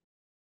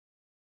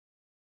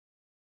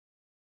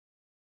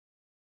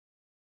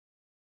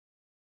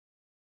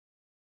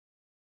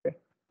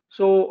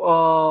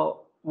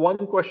 So, one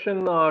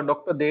question,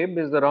 Dr. Deb,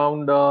 is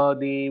around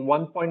the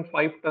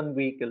 1.5 ton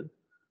vehicle.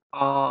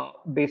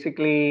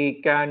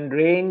 Basically, can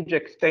range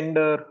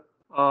extender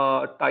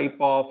type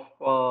of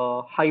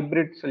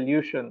hybrid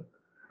solution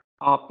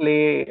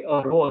play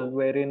a role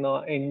wherein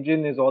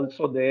engine is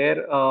also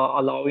there,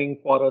 allowing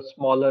for a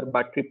smaller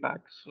battery pack?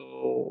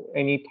 So,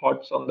 any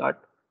thoughts on that?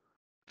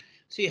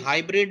 See,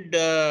 hybrid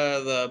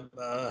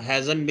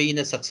hasn't been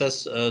a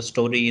success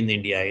story in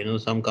India.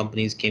 Some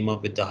companies came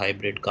up with the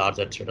hybrid cars,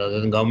 etc.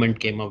 Then the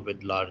government came up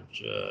with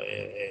large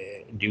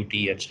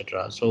duty,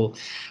 etc. So,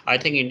 I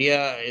think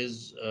India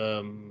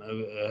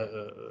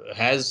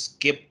has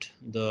skipped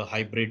the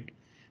hybrid,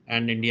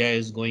 and India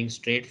is going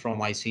straight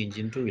from IC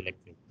engine to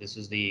electric. This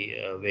is the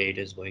way it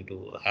is going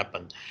to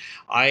happen.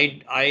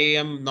 I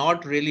am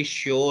not really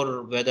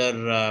sure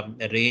whether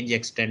a range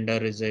extender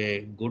is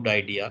a good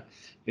idea,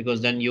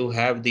 because then you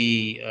have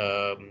the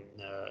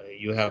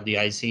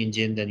IC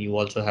engine, then you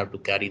also have to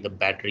carry the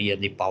battery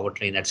and the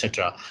powertrain,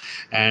 etc.,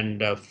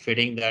 and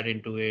fitting that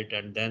into it,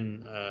 and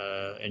then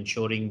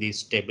ensuring the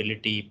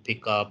stability,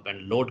 pickup,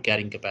 and load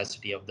carrying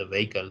capacity of the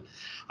vehicle.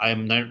 I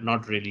am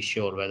not really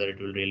sure whether it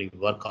will really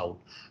work out,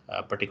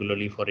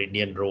 particularly for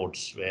Indian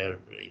roads, where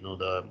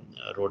the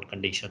road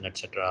condition,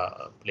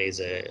 etc., plays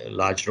a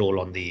large role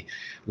on the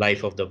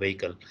life of the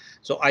vehicle.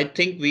 So I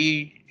think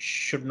we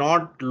should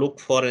not look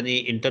for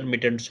any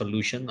intermittent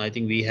solution. I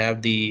think we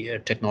have the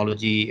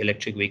technology,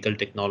 electric vehicle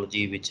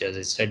technology, which, as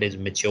I said, is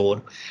mature.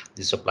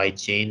 The supply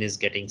chain is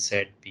getting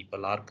set.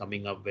 People are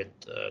coming up with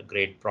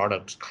great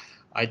products.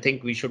 I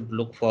think we should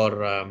look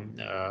for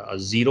a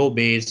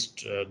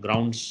zero-based,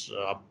 grounds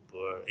up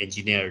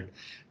engineered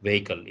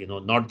vehicle.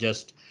 Not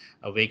just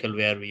a vehicle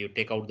where you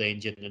take out the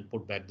engine and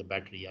put back the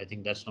battery. I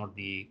think that's not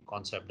the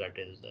concept that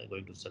is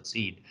going to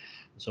succeed.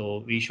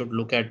 So we should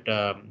look at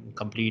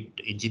complete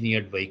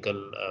engineered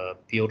vehicle,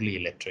 purely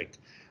electric.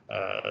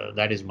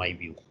 That is my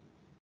view.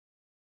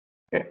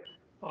 Okay.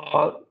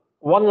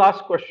 One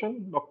last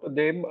question, Dr.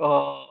 Deb.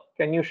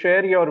 Can you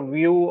share your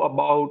view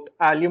about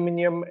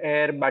aluminum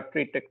air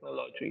battery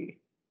technology?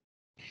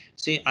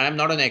 See, I am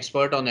not an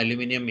expert on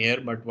aluminum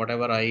air, but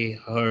whatever I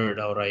heard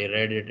or I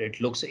read,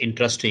 it looks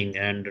interesting.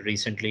 And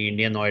recently,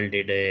 Indian Oil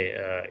did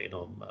a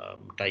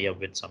tie up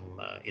with some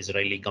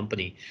Israeli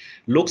company.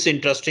 Looks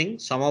interesting.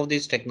 Some of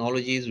these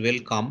technologies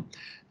will come,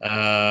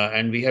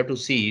 and we have to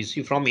see.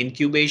 See, from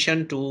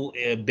incubation to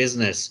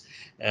business,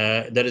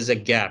 there is a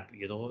gap.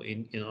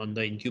 On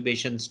the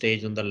incubation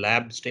stage, on the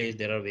lab stage,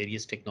 there are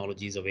various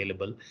technologies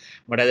available.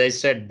 But as I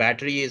said,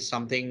 battery is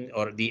something,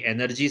 or the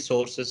energy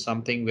source is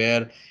something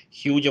where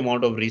huge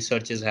amount of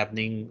research is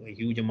happening, a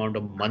huge amount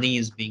of money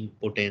is being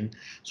put in.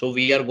 So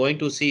we are going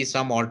to see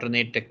some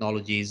alternate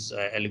technologies,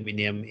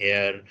 aluminum,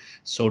 air,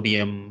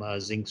 sodium,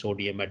 zinc,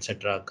 sodium,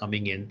 etc.,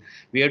 coming in.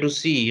 We have to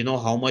see,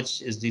 how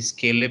much is the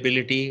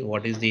scalability,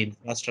 what is the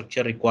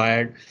infrastructure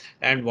required,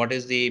 and what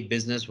is the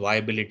business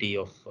viability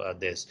of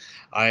this.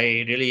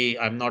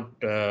 I'm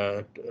not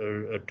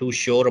too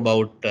sure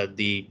about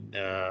the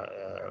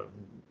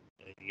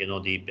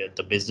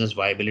the business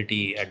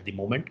viability at the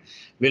moment.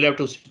 We'll have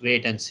to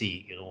wait and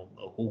see,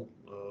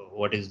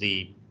 what is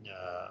the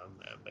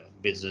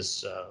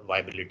business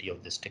viability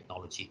of this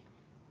technology.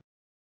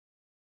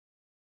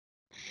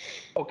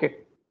 Okay.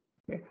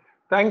 Okay.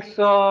 Thanks,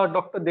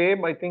 Dr.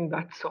 Deb. I think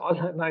that's all,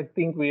 and I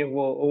think we have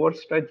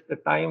overstretched the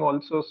time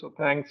also. So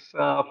thanks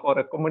for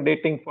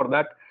accommodating for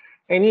that.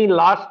 Any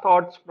last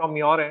thoughts from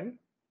your end?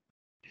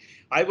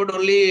 I would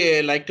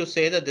only like to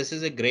say that this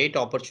is a great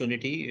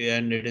opportunity,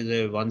 and it is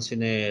a once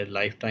in a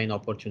lifetime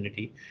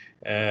opportunity.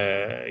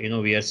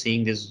 We are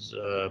seeing this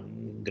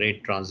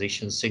great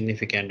transition,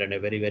 significant and a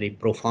very, very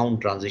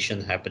profound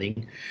transition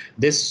happening.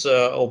 This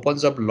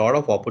opens up a lot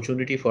of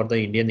opportunity for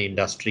the Indian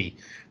industry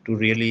to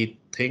really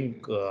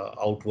think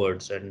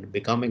outwards and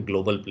become a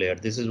global player.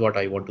 This is what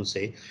I want to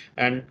say.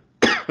 And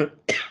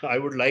I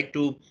would like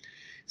to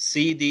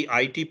see the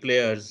IT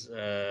players,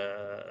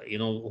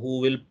 who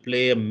will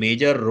play a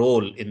major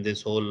role in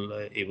this whole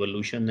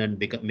evolution and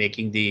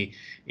making the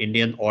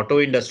Indian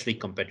auto industry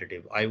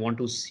competitive. I want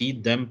to see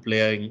them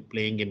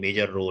playing a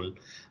major role,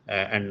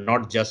 and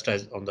not just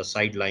as on the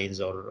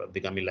sidelines or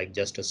becoming like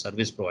just a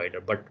service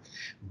provider, but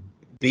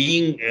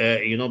being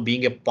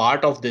a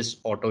part of this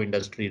auto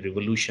industry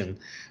revolution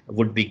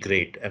would be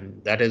great.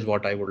 And that is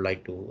what I would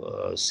like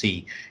to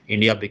see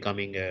India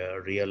becoming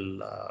a real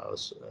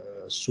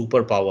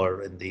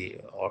superpower in the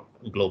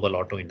global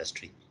auto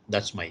industry.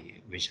 That's my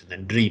vision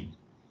and dream.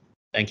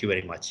 Thank you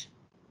very much.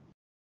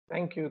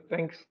 Thank you.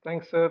 Thanks,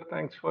 sir.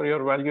 Thanks for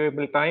your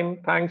valuable time.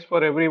 Thanks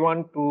for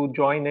everyone to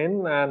join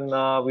in, and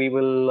we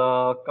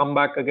will come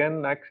back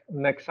again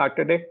next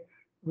Saturday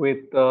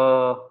with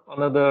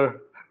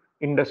another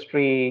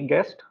industry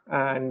guest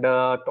and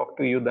talk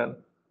to you then.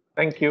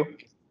 Thank you.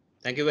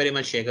 Thank you very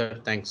much,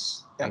 Shekhar.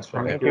 Thanks Yeah, for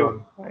thank having me.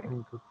 you. Bye.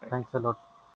 Thank you. Bye. Thanks a lot.